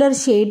నేను సిమిలర్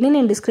షేడ్ని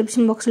నేను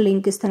డిస్క్రిప్షన్ బాక్స్లో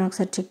లింక్ ఇస్తాను,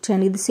 ఒకసారి చెక్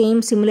చేయండి. ఇది సేమ్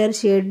సిమిలర్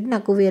షేడ్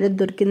నాకు వేరే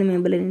దొరికింది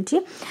మేబిలిన్ నుంచి,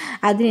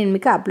 అది నేను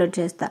మీకు అప్లోడ్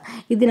చేస్తాను.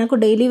 ఇది నాకు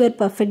డైలీ వేర్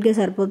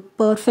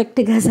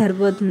పర్ఫెక్ట్గా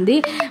సరిపోతుంది.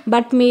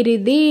 బట్ మీరు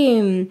ఇది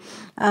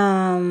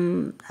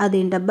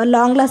అదేంటబ్బా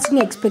లాంగ్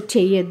లాస్టింగ్ ఎక్స్పెక్ట్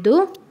చేయొద్దు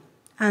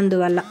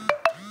అందువల్ల.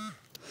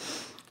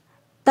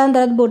 దాని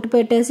తర్వాత బొట్టు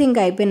పెట్టేసి ఇంకా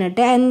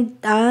అయిపోయినట్టే. అండ్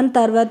దాని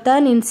తర్వాత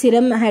నేను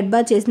సిరమ్ హెడ్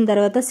బాత్ చేసిన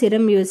తర్వాత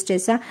సిరమ్ యూజ్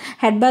చేసా.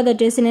 హెడ్ బాత్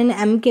వచ్చేసి నేను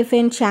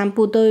ఎంకెఫెన్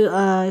షాంపూతో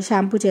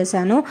షాంపూ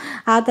చేశాను.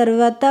 ఆ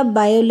తర్వాత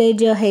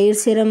బయోలేజ్ హెయిర్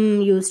సిరమ్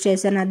యూజ్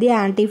చేశాను, అది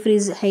యాంటీ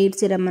ఫ్రీజ్ హెయిర్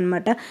సిరమ్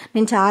అనమాట.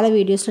 నేను చాలా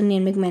వీడియోస్లో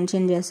నేను మీకు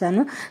మెన్షన్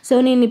చేశాను.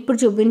 సో నేను ఇప్పుడు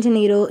చూపించిన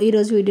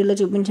ఈరోజు వీడియోలో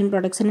చూపించిన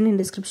ప్రొడక్ట్స్ అని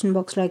నేను డిస్క్రిప్షన్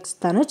బాక్స్లో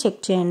ఇస్తాను,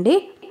 చెక్ చేయండి.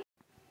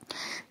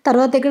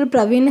 తర్వాత ఇక్కడ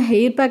ప్రవీణ్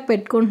హెయిర్ ప్యాక్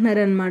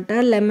పెట్టుకుంటున్నారనమాట.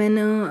 లెమన్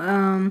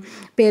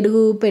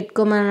పెరుగు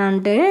పెట్టుకోమని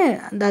అంటే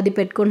అది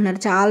పెట్టుకుంటున్నారు.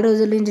 చాలా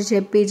రోజుల నుంచి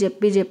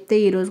చెప్తే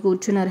ఈరోజు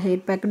కూర్చున్నారు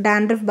హెయిర్ ప్యాక్.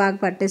 డాండ్రఫ్ బాగా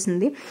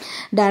పట్టేసింది,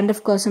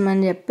 డాండ్రఫ్ కోసం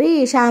అని చెప్పి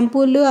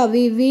షాంపూలు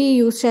అవి ఇవి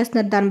యూజ్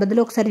చేస్తున్నారు. దాని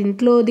బదులు ఒకసారి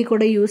ఇంట్లోది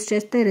కూడా యూజ్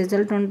చేస్తే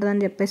రిజల్ట్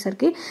ఉంటుందని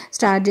చెప్పేసరికి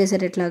స్టార్ట్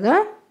చేశారు ఇట్లాగా.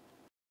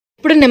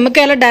 ఇప్పుడు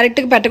నిమ్మకాయలు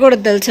డైరెక్ట్గా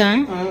పెట్టకూడదు తెలుసా,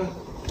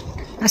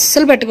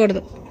 అస్సలు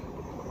పెట్టకూడదు.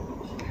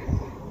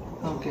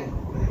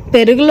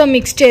 పెరుగులో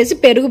మిక్స్ చేసి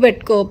పెరుగు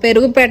పెట్టుకో,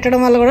 పెరుగు పెట్టడం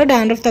వల్ల కూడా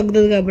డాండ్రఫ్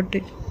తగ్గుతుంది కాబట్టి.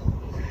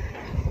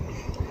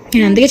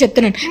 నేను అందుకే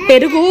చెప్తున్నాను,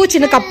 పెరుగు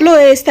చిన్న కప్పులో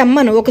వేస్తే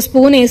అమ్మను ఒక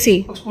స్పూన్ వేసి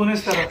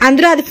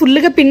అందులో అది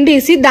ఫుల్గా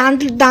పిండేసి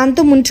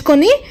దాంతో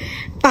ముంచుకొని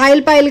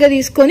పాయలుగా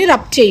తీసుకొని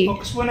రబ్ చెయ్యి.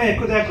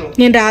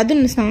 నేను రాదు,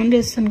 నేను స్నానం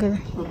చేస్తాను కదా.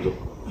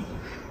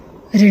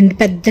 2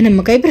 పెద్ద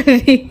నిమ్మకాయ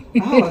ప్రవి,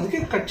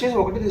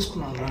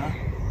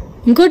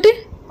 ఇంకోటి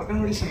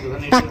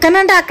పక్కన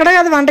అంటే అక్కడ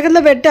కదా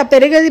వంటగదిలో పెట్టి ఆ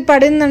పెరుగు అది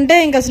పడిందంటే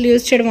ఇంక అసలు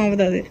యూజ్ చేయడం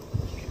అవ్వదు. అది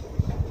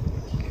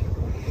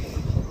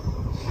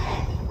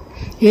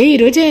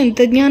ఈరోజే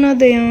ఎంత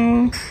జ్ఞానోదయం.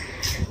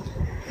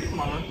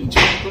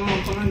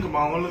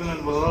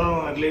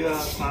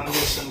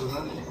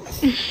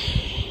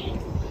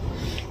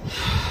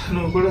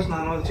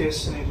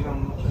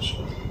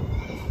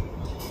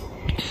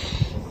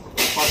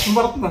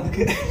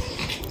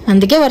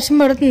 అందుకే వర్షం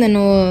పడుతుంది.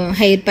 నువ్వు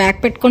హెయిర్ ప్యాక్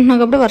పెట్టుకుంటున్నావు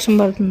కాబట్టి వర్షం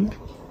పడుతుంది.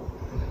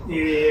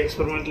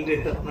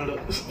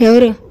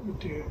 ఎవరు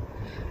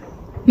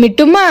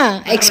మిట్టుమ్మా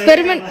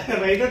ఎక్స్పెరిమెంట్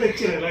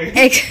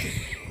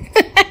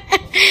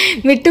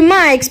మిట్టుమ్మా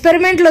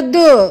ఎక్స్పెరిమెంట్లు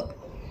వద్దు,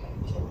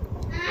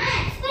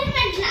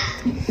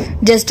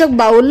 జస్ట్ ఒక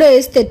బౌల్లో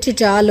వేసి తెచ్చి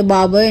చాలు.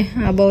 బాబోయ్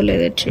ఆ బౌల్లో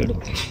తెచ్చాడు.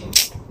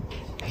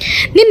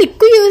 నేను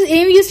ఎక్కువ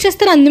ఏం యూజ్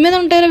చేస్తాను అందు మీద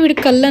ఉంటారా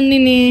వీడికి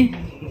కళ్ళన్నీ.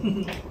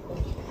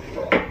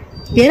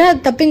 ఏరా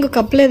తప్ప ఇంకో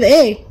కప్పలేదు.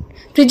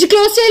 ఫ్రిడ్జ్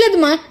క్లోజ్ చేయలేదు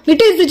మా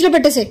మిట్టు, ఈ ఫ్రిడ్జ్లో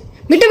పెట్టేసే.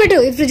 పెట్టు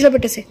ఈ ఫ్రిడ్జ్లో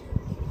పెట్టేసే.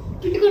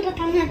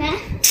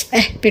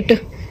 పెట్టు.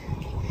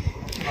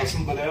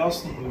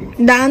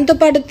 దాంతో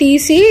పాటు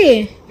తీసి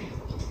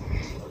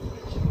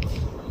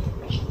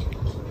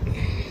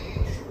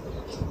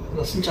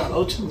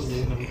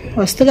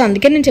వస్తుంది.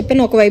 అందుకే నేను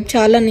చెప్పాను ఒకవైపు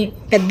చాలని,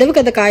 పెద్దవి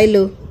కదా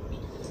కాయలు.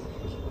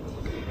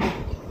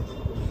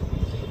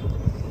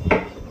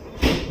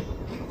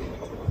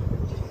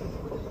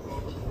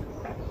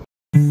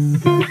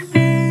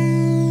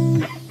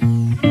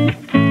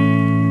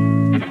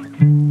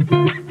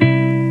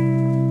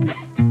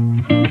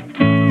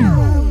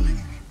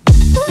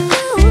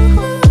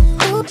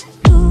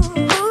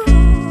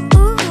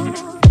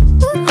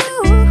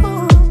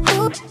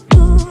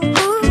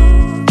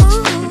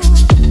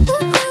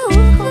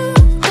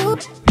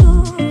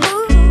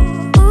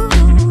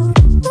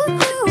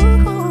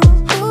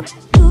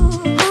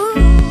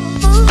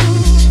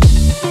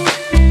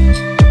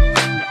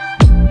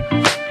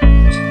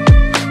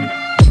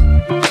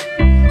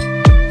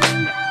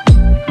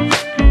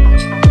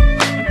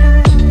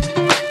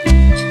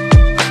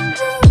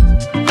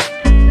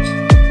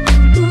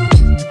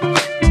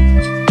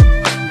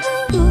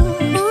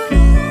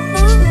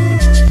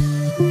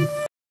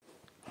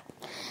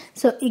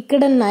 సో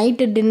ఇక్కడ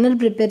నైట్ డిన్నర్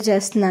ప్రిపేర్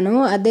చేస్తున్నాను.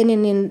 అదే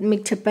నేను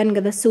మీకు చెప్పాను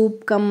కదా, సూప్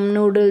కమ్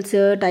నూడిల్స్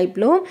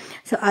టైప్లో.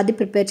 సో అది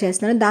ప్రిపేర్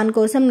చేస్తున్నాను.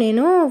 దానికోసం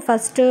నేను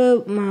ఫస్ట్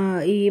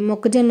ఈ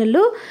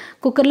మొక్కజొన్నలు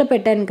కుక్కర్లో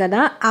పెట్టాను కదా,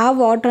 ఆ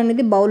వాటర్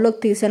అనేది బౌల్లోకి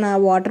తీసాను. ఆ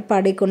వాటర్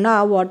పడేయకుండా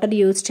ఆ వాటర్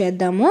యూజ్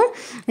చేద్దాము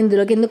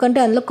ఇందులోకి,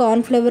 ఎందుకంటే అందులో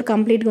కార్న్ ఫ్లేవర్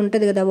కంప్లీట్గా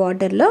ఉంటుంది కదా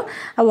వాటర్లో.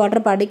 ఆ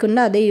వాటర్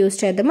పడేయకుండా అదే యూజ్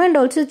చేద్దాము. అండ్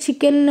ఆల్సో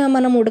చికెన్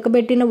మనం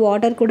ఉడకబెట్టిన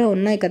వాటర్ కూడా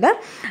ఉన్నాయి కదా,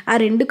 ఆ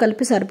 2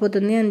 కలిపి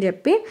సరిపోతుంది అని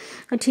చెప్పి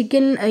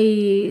చికెన్ ఈ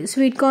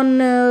స్వీట్ కార్న్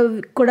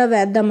కూడా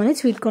వేద్దామని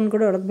స్వీట్ కార్న్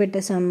కూడా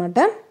ఉడకబెట్టేసాను అనమాట.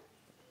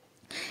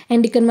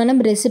 అండ్ ఇక్కడ మనం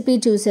రెసిపీ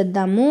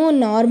చూసేద్దాము.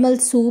 నార్మల్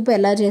సూప్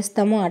ఎలా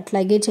చేస్తామో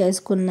అట్లాగే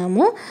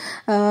చేసుకున్నాము.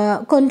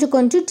 కొంచెం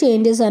కొంచెం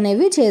చేంజెస్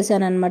అనేవి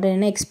చేశాను అనమాట,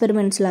 నేను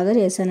ఎక్స్పెరిమెంట్స్ లాగా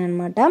చేశాను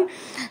అనమాట.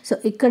 సో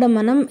ఇక్కడ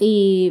మనం ఈ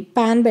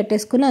ప్యాన్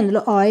పెట్టేసుకుని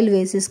అందులో ఆయిల్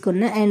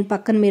వేసేసుకున్నా. అండ్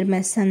పక్కన మీరు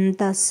మెస్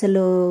అంతా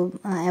అస్సలు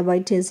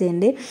అవాయిడ్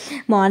చేసేయండి.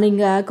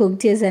 మార్నింగ్ కుక్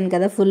చేశాను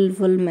కదా,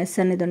 ఫుల్ మెస్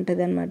అనేది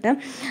ఉంటుంది అనమాట.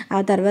 ఆ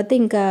తర్వాత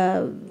ఇంకా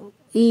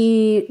ఈ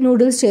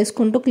నూడిల్స్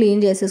చేసుకుంటూ క్లీన్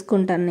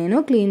చేసేసుకుంటాను నేను.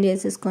 క్లీన్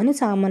చేసేసుకొని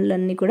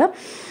సామాన్లన్నీ కూడా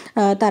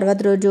తర్వాత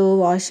రోజు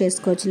వాష్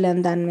చేసుకోవచ్చు.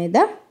 లేని దాని మీద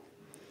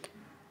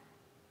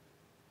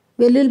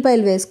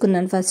వెల్లుల్లిపాయలు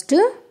వేసుకున్నాను. ఫస్ట్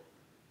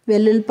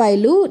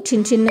వెల్లుల్లిపాయలు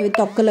చిన్నవి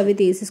తొక్కలు అవి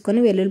తీసేసుకొని,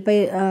 వెల్లుల్లిపాయ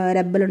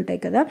రెబ్బలు ఉంటాయి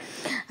కదా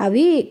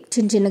అవి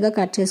చిన్నగా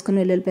కట్ చేసుకుని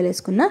వెల్లుల్లిపాయలు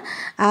వేసుకున్నా.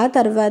 ఆ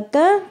తర్వాత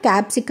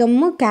క్యాప్సికమ్,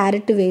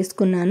 క్యారెట్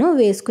వేసుకున్నాను.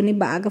 వేసుకుని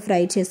బాగా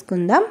ఫ్రై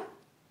చేసుకుందాం.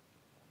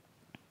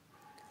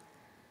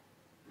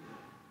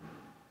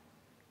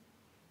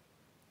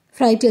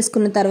 ఫ్రై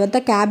చేసుకున్న తర్వాత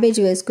క్యాబేజ్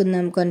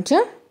వేసుకుందాం కొంచెం.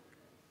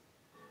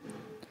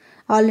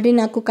 ఆల్రెడీ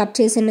నాకు కట్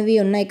చేసినవి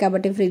ఉన్నాయి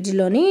కాబట్టి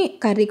ఫ్రిడ్జ్లోని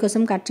కర్రీ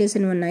కోసం కట్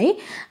చేసినవి ఉన్నాయి,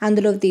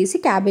 అందులో తీసి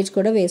క్యాబేజ్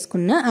కూడా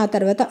వేసుకున్నా. ఆ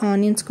తర్వాత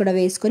ఆనియన్స్ కూడా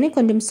వేసుకొని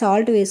కొంచెం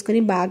సాల్ట్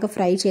వేసుకొని బాగా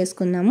ఫ్రై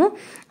చేసుకుందాము.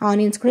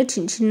 ఆనియన్స్ కూడా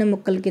చిన్న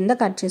ముక్కల కింద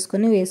కట్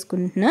చేసుకొని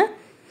వేసుకుంటున్నా.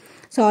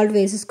 సాల్ట్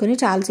వేసేసుకొని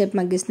చాలాసేపు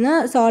మగ్గిస్తున్నా.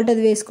 సాల్ట్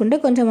అది వేసుకుంటే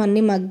కొంచెం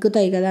అన్నీ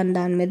మగ్గుతాయి కదా,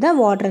 దాని మీద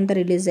వాటర్ అంతా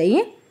రిలీజ్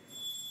అయ్యి.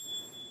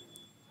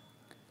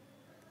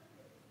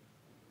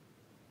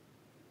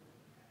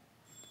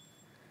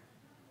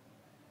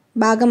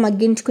 బాగా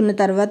మగ్గించుకున్న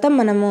తర్వాత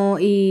మనము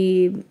ఈ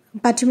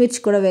పచ్చిమిర్చి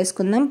కూడా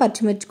వేసుకుందాం.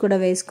 పచ్చిమిర్చి కూడా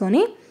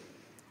వేసుకొని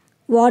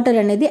వాటర్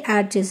అనేది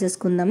యాడ్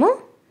చేసేసుకుందాము.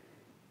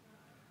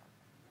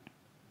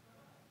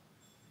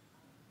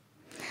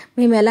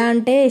 మేము ఎలా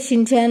అంటే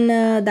షిన్చాన్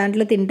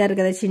దాంట్లో తింటారు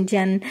కదా,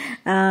 షిన్చాన్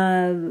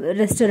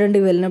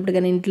రెస్టారెంట్కి వెళ్ళినప్పుడు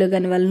కానీ ఇంట్లో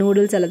కానీ వాళ్ళు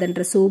నూడిల్స్ అలా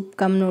తింటారు, సూప్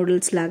కమ్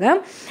నూడిల్స్ లాగా.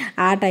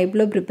 ఆ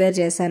టైప్లో ప్రిపేర్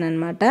చేశాను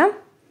అనమాట.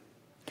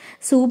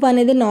 సూప్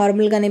అనేది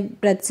నార్మల్గానే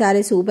ప్రతిసారి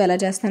సూప్ ఎలా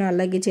చేస్తానో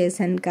అలాగే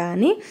చేశాను,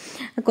 కానీ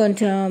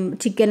కొంచెం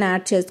చికెన్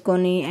యాడ్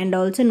చేసుకొని అండ్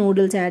ఆల్సో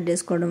నూడిల్స్ యాడ్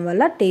చేసుకోవడం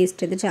వల్ల టేస్ట్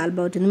అయితే చాలా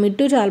బాగుంటుంది.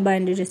 మిట్టు చాలా బాగా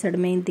ఎంజాయ్ చేస్తాడు.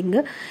 మెయిన్ థింగ్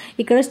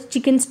ఇక్కడ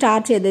చికెన్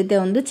స్టార్చ్ ఏదైతే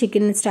ఉందో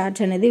చికెన్ స్టార్చ్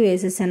అనేది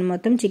వేసేసాను,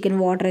 మొత్తం చికెన్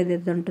వాటర్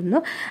ఏదైతే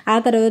ఉంటుందో. ఆ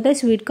తర్వాత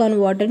స్వీట్ కార్న్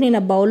వాటర్ నేను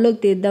ఆ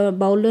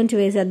బౌల్లోంచి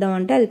వేసేద్దాం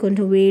అంటే అది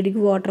కొంచెం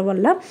వేడికి వాటర్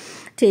వల్ల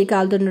చేయి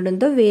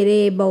కాలుతుండడంతో వేరే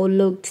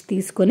బౌల్లో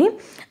తీసుకొని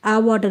ఆ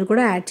వాటర్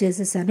కూడా యాడ్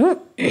చేసేసాను.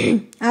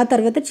 ఆ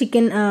తర్వాత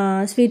చికెన్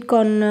స్వీట్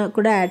కార్న్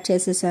కూడా యాడ్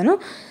చేసేసాను.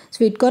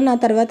 స్వీట్ కార్న్ ఆ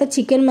తర్వాత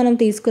చికెన్ మనం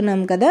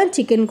తీసుకున్నాం కదా,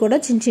 చికెన్ కూడా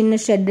చిన్న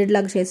షెడ్డెడ్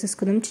లాగా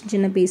చేసేసుకుందాం,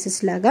 చిన్న పీసెస్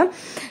లాగా.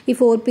 ఈ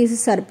 4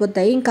 పీసెస్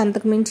సరిపోతాయి, ఇంకా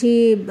అంతకుమించి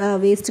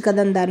వేస్ట్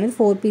కదా దాని మీద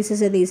 4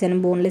 పీసెస్ తీసాను,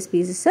 బోన్లెస్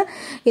పీసెస్.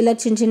 ఇలా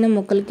చిన్న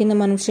ముక్కల కింద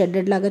మనం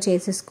షెడ్డెడ్ లాగా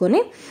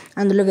చేసేసుకొని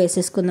అందులో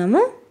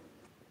వేసేసుకుందాము.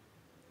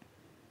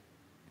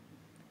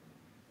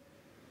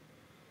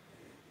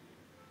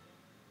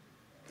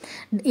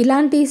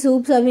 ఇలాంటి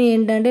సూప్స్ అవి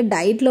ఏంటంటే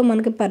డైట్లో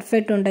మనకి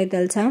పర్ఫెక్ట్ ఉంటాయి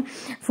తెలుసా.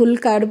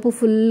 కడుపు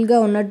ఫుల్గా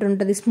ఉన్నట్టు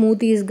ఉంటుంది.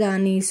 స్మూతీస్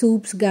కానీ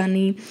సూప్స్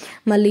కానీ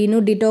మళ్ళీ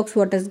డిటాక్స్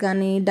వాటర్స్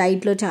కానీ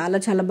డైట్లో చాలా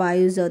చాలా బాగా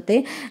యూజ్ అవుతాయి.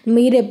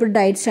 మీరు ఎప్పుడు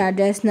డైట్ స్టార్ట్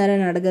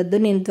చేస్తున్నారని అడగద్దు,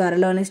 నేను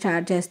త్వరలోనే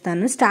స్టార్ట్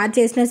చేస్తాను. స్టార్ట్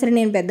చేసినా సరే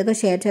నేను పెద్దగా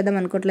షేర్ చేద్దాం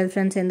అనుకోవట్లేదు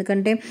ఫ్రెండ్స్,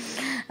 ఎందుకంటే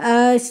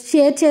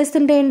షేర్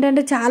చేస్తుంటే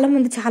ఏంటంటే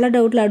చాలామంది చాలా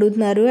డౌట్లు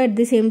అడుగుతున్నారు. అట్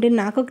ది సేమ్ టైం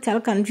నాకు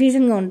చాలా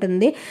కన్ఫ్యూజన్గా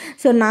ఉంటుంది.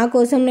 సో నా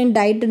కోసం నేను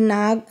డైట్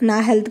నా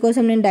హెల్త్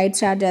కోసం నేను డైట్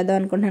స్టార్ట్ చేద్దాం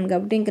అనుకుంటున్నాను కాబట్టి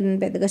ఇంకా నేను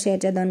పెద్దగా షేర్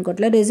చేద్దాం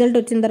అనుకోవట్లేదు. రిజల్ట్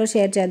వచ్చిన తర్వాత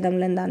షేర్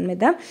చేద్దాంలే దాని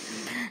మీద.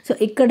 సో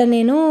ఇక్కడ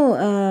నేను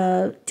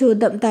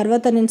చూద్దాం,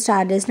 తర్వాత నేను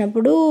స్టార్ట్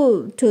చేసినప్పుడు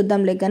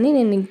చూద్దాంలే, కానీ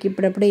నేను ఇంక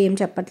ఇప్పుడప్పుడే ఏం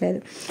చెప్పట్లేదు.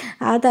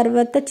 ఆ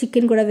తర్వాత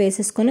చికెన్ కూడా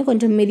వేసేసుకొని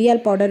కొంచెం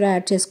మిరియాల పౌడర్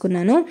యాడ్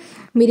చేసుకున్నాను.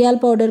 మిరియాల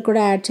పౌడర్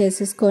కూడా యాడ్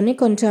చేసేసుకొని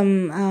కొంచెం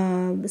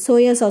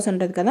సోయా సాస్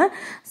ఉంటుంది కదా,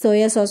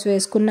 సోయా సాస్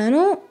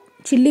వేసుకున్నాను.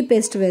 చిల్లీ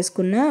పేస్ట్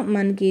వేసుకున్నా,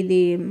 మనకి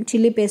ఇది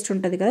చిల్లీ పేస్ట్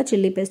ఉంటుంది కదా,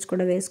 చిల్లీ పేస్ట్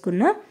కూడా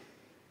వేసుకున్నా.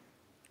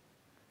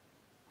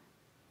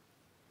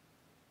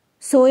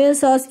 సోయా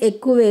సాస్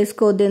ఎక్కువ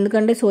వేసుకోవద్దు,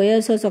 ఎందుకంటే సోయా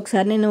సాస్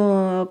ఒకసారి నేను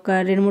ఒక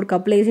 2-3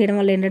 కప్పులు వేసేయడం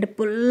వల్ల ఏంటంటే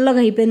పుల్లగా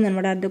అయిపోయింది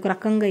అనమాట, అది ఒక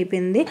రకంగా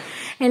అయిపోయింది.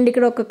 అండ్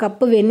ఇక్కడ 1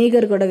 కప్పు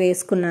వెనిగర్ కూడా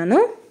వేసుకున్నాను.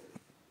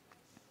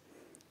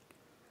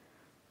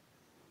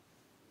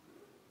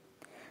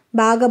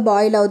 బాగా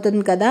బాయిల్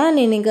అవుతుంది కదా,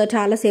 నేను ఇంకా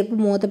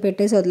చాలాసేపు మూత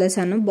పెట్టేసి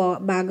వదిలేసాను.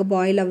 బాగా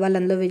బాయిల్ అవ్వాలి,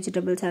 అందులో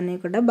వెజిటబుల్స్ అన్నీ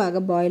కూడా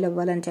బాగా బాయిల్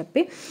అవ్వాలని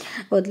చెప్పి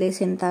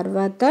వదిలేసిన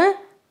తర్వాత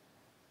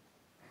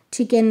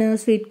చికెన్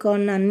స్వీట్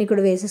కార్న్ అన్నీ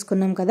కూడా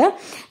వేసేసుకున్నాం కదా.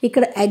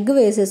 ఇక్కడ ఎగ్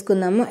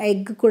వేసేసుకుందాము.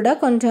 ఎగ్ కూడా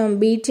కొంచెం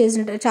బీట్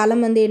చేసినట్టు,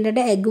 చాలామంది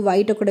ఏంటంటే ఎగ్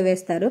వైట్ ఒకటి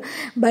వేస్తారు,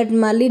 బట్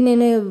మళ్ళీ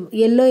నేను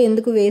ఎల్లో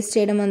ఎందుకు వేస్ట్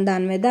చేయడం అని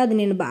దాని మీద అది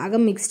నేను బాగా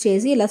మిక్స్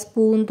చేసి ఇలా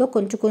స్పూన్తో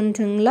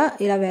కొంచెంలా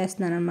ఇలా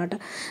వేస్తున్నాను అనమాట.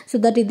 సో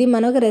దట్ ఇది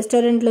మనకు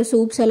రెస్టారెంట్లో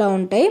సూప్స్ ఎలా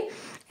ఉంటాయి,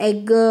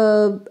 ఎగ్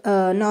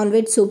నాన్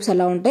వెజ్ సూప్స్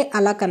ఎలా ఉంటాయి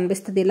అలా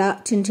కనిపిస్తుంది. ఇలా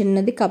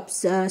చిన్నది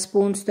కప్స్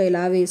స్పూన్స్తో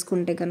ఇలా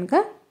వేసుకుంటే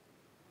కనుక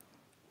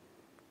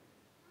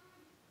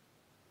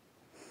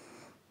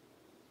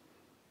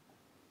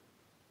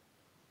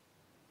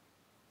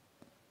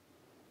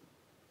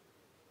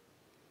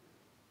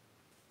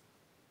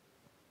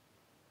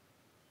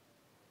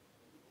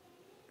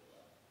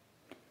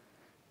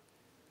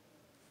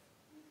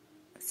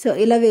సో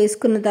ఇలా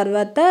వేసుకున్న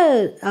తర్వాత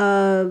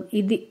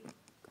ఇది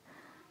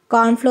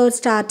కార్న్ఫ్లోర్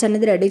స్టార్చ్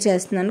అనేది రెడీ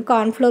చేస్తున్నాను.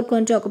 కార్న్ఫ్లోర్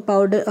కొంచెం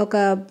ఒక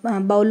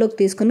బౌల్లోకి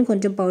తీసుకొని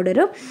కొంచెం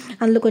పౌడరు,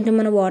 అందులో కొంచెం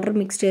మనం వాటర్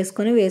మిక్స్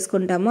చేసుకొని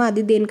వేసుకుంటాము.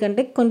 అది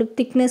దేనికంటే కొంచెం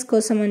థిక్నెస్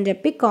కోసం అని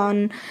చెప్పి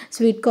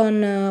స్వీట్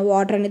కార్న్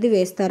వాటర్ అనేది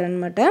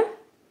వేస్తారనమాట.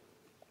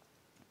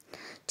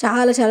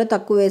 చాలా చాలా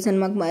తక్కువ వేసాను,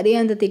 మాకు మరీ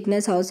అంత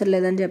థిక్నెస్ అవసరం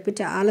లేదని చెప్పి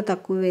చాలా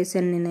తక్కువ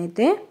వేసాను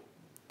నేనైతే.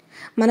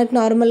 మనకు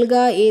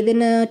నార్మల్గా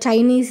ఏదైనా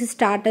చైనీస్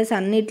స్టార్టర్స్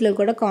అన్నిట్లో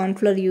కూడా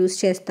కార్న్ఫ్లోర్ యూస్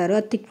చేస్తారు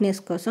ఆ థిక్నెస్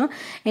కోసం.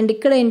 అండ్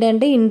ఇక్కడ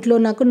ఏంటంటే ఇంట్లో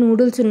నాకు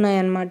నూడిల్స్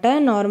ఉన్నాయన్నమాట,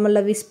 నార్మల్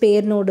అవి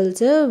స్పేర్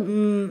నూడిల్స్,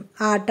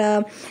 ఆట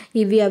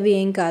ఇవి అవి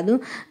ఏం కాదు,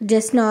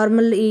 జస్ట్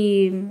నార్మల్ ఈ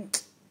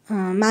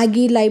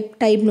మ్యాగీ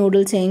టైప్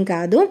నూడిల్స్ ఏం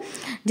కాదు,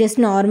 జస్ట్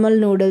నార్మల్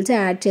నూడిల్స్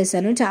యాడ్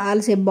చేశాను.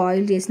 చాలాసేపు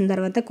బాయిల్ చేసిన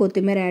తర్వాత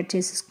కొత్తిమీర యాడ్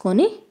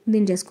చేసేసుకొని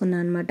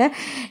దించేసుకున్నాను అనమాట.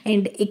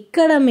 అండ్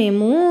ఇక్కడ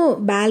మేము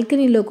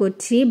బాల్కనీలోకి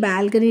వచ్చి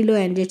బాల్కనీలో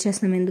ఎంజాయ్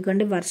చేస్తున్నాం,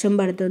 ఎందుకంటే వర్షం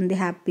పడుతుంది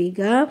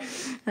హ్యాపీగా.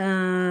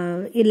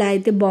 ఇలా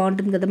అయితే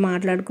బాగుంటుంది కదా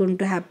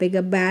మాట్లాడుకుంటూ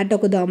హ్యాపీగా.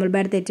 ఒక దోమల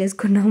బ్యాట్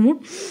తెచ్చేసుకున్నాము,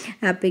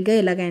 హ్యాపీగా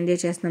ఇలాగ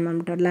ఎంజాయ్ చేస్తున్నాం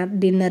అనమాట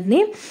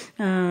డిన్నర్ని.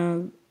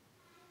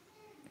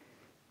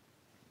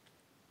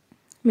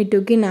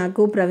 మిట్టుకి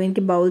నాకు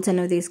ప్రవీణ్కి బౌల్స్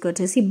అనేవి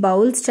తీసుకొచ్చేసి,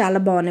 బౌల్స్ చాలా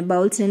బాగున్నాయి.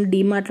 బౌల్స్ నేను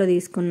డీమార్ట్లో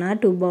తీసుకున్నా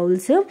 2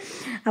 బౌల్స్.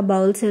 ఆ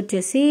బౌల్స్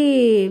వచ్చేసి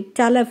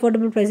చాలా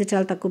అఫోర్డబుల్ ప్రైస్,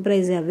 చాలా తక్కువ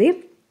ప్రైస్ అవి.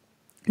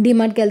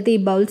 డీమార్ట్కి వెళ్తే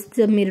ఈ బౌల్స్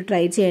మీరు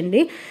ట్రై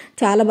చేయండి,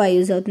 చాలా బాగా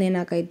యూజ్ అవుతున్నాయి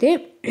నాకైతే.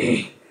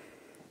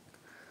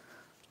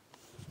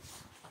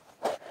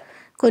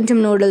 కొంచెం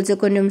నూడిల్స్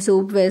కొంచెం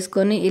సూప్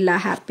వేసుకొని ఇలా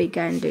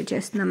హ్యాపీగా ఎంజాయ్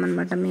చేస్తున్నాం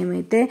అనమాట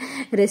మేమైతే.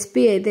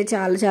 రెసిపీ అయితే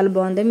చాలా చాలా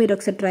బాగుంది, మీరు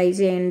ఒకసారి ట్రై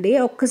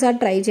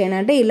చేయండి.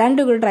 అంటే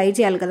ఇలాంటివి కూడా ట్రై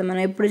చేయాలి కదా,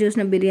 మనం ఎప్పుడు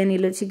చూసిన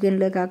బిర్యానీలు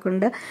చికెన్లు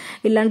కాకుండా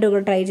ఇలాంటివి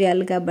కూడా ట్రై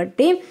చేయాలి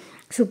కాబట్టి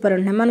సూపర్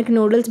ఉంటాయి. మనకి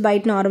నూడిల్స్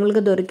బయట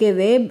నార్మల్గా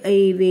దొరికేవే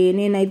ఇవి.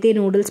 నేనైతే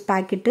నూడిల్స్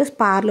ప్యాకెట్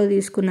స్పార్లో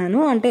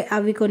తీసుకున్నాను, అంటే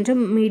అవి కొంచెం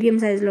మీడియం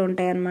సైజులో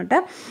ఉంటాయి అనమాట,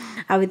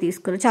 అవి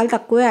తీసుకున్నాను. చాలా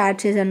తక్కువే యాడ్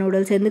చేశాను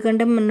నూడిల్స్,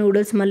 ఎందుకంటే మన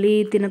నూడిల్స్ మళ్ళీ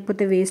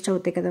తినకపోతే వేస్ట్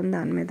అవుతాయి కదా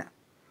దాని మీద.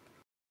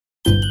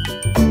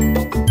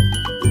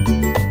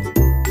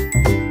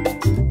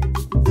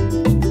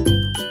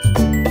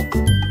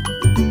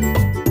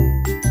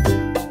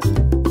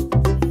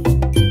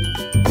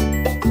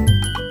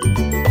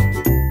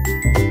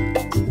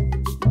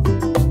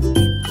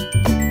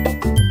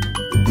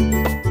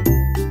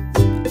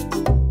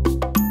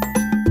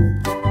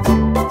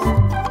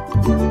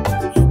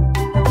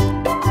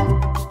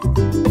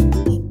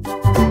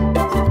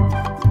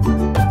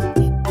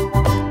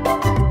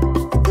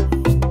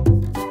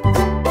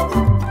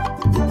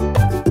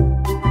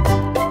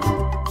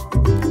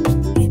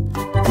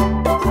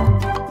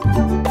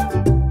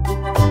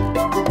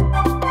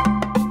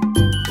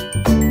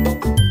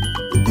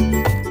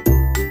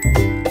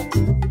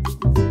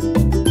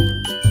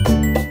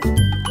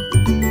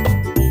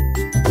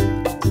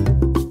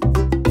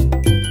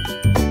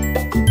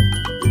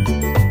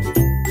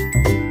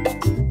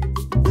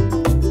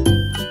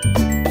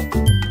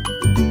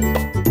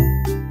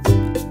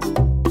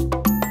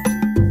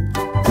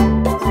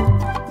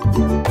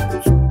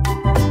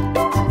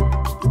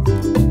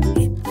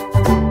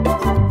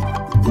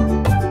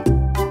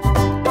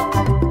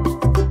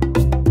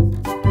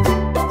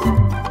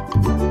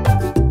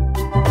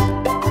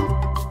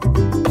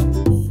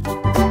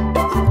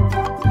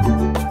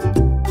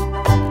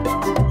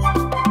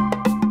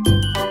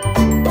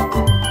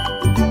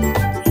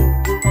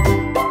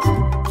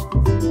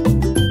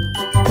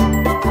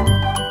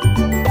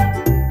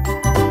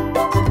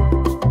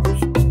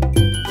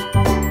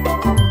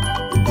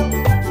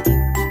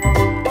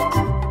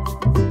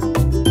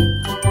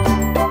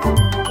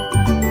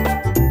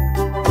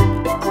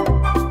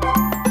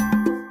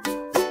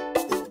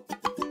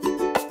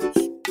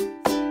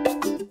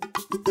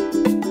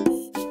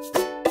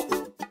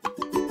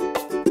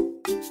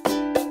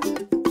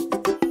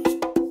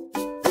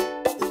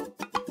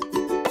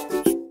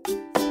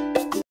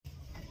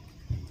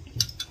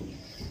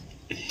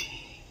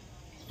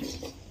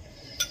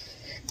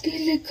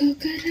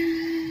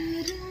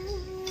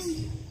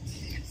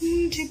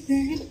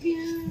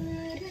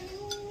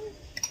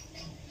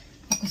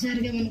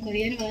 ఒకసారిగా మన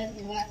కొరియన్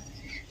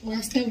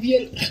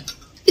వాస్తవ్యులు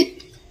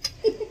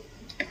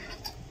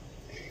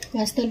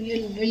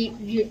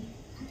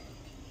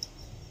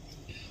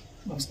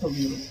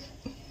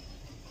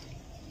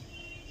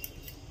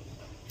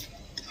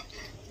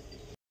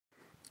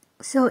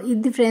సో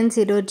ఇది ఫ్రెండ్స్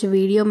ఈరోజు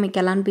వీడియో. మీకు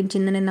ఎలా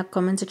అనిపించిందని నాకు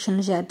కామెంట్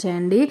సెక్షన్లో షేర్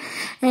చేయండి.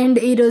 అండ్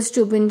ఈరోజు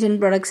చూపించిన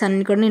ప్రొడక్ట్స్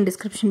అన్ని కూడా నేను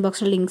డిస్క్రిప్షన్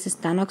బాక్స్లో లింక్స్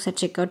ఇస్తాను, ఒకసారి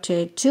చెక్అవుట్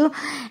చేయొచ్చు.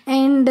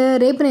 అండ్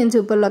రేపు నేను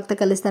సూపర్ వ్లాగ్తో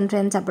కలుస్తాను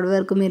ఫ్రెండ్స్. అప్పటి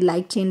వరకు మీరు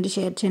లైక్ చేయండి,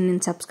 షేర్ చేయండి,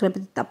 నేను సబ్స్క్రైబ్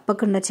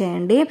తప్పకుండా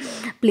చేయండి.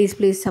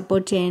 ప్లీజ్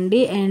సపోర్ట్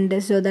చేయండి. అండ్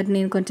సో దట్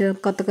నేను కొంచెం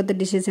కొత్త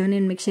డిషెస్ ఏమి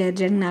నేను మీకు షేర్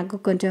చేయడానికి నాకు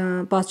కొంచెం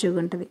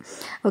పాజిటివ్గా ఉంటుంది.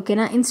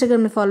 ఓకేనా?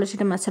 ఇన్స్టాగ్రామ్ని ఫాలో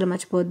చేయడం అస్సలు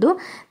మర్చిపోవద్దు.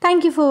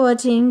 Thank you for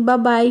watching.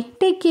 Bye,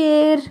 take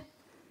care.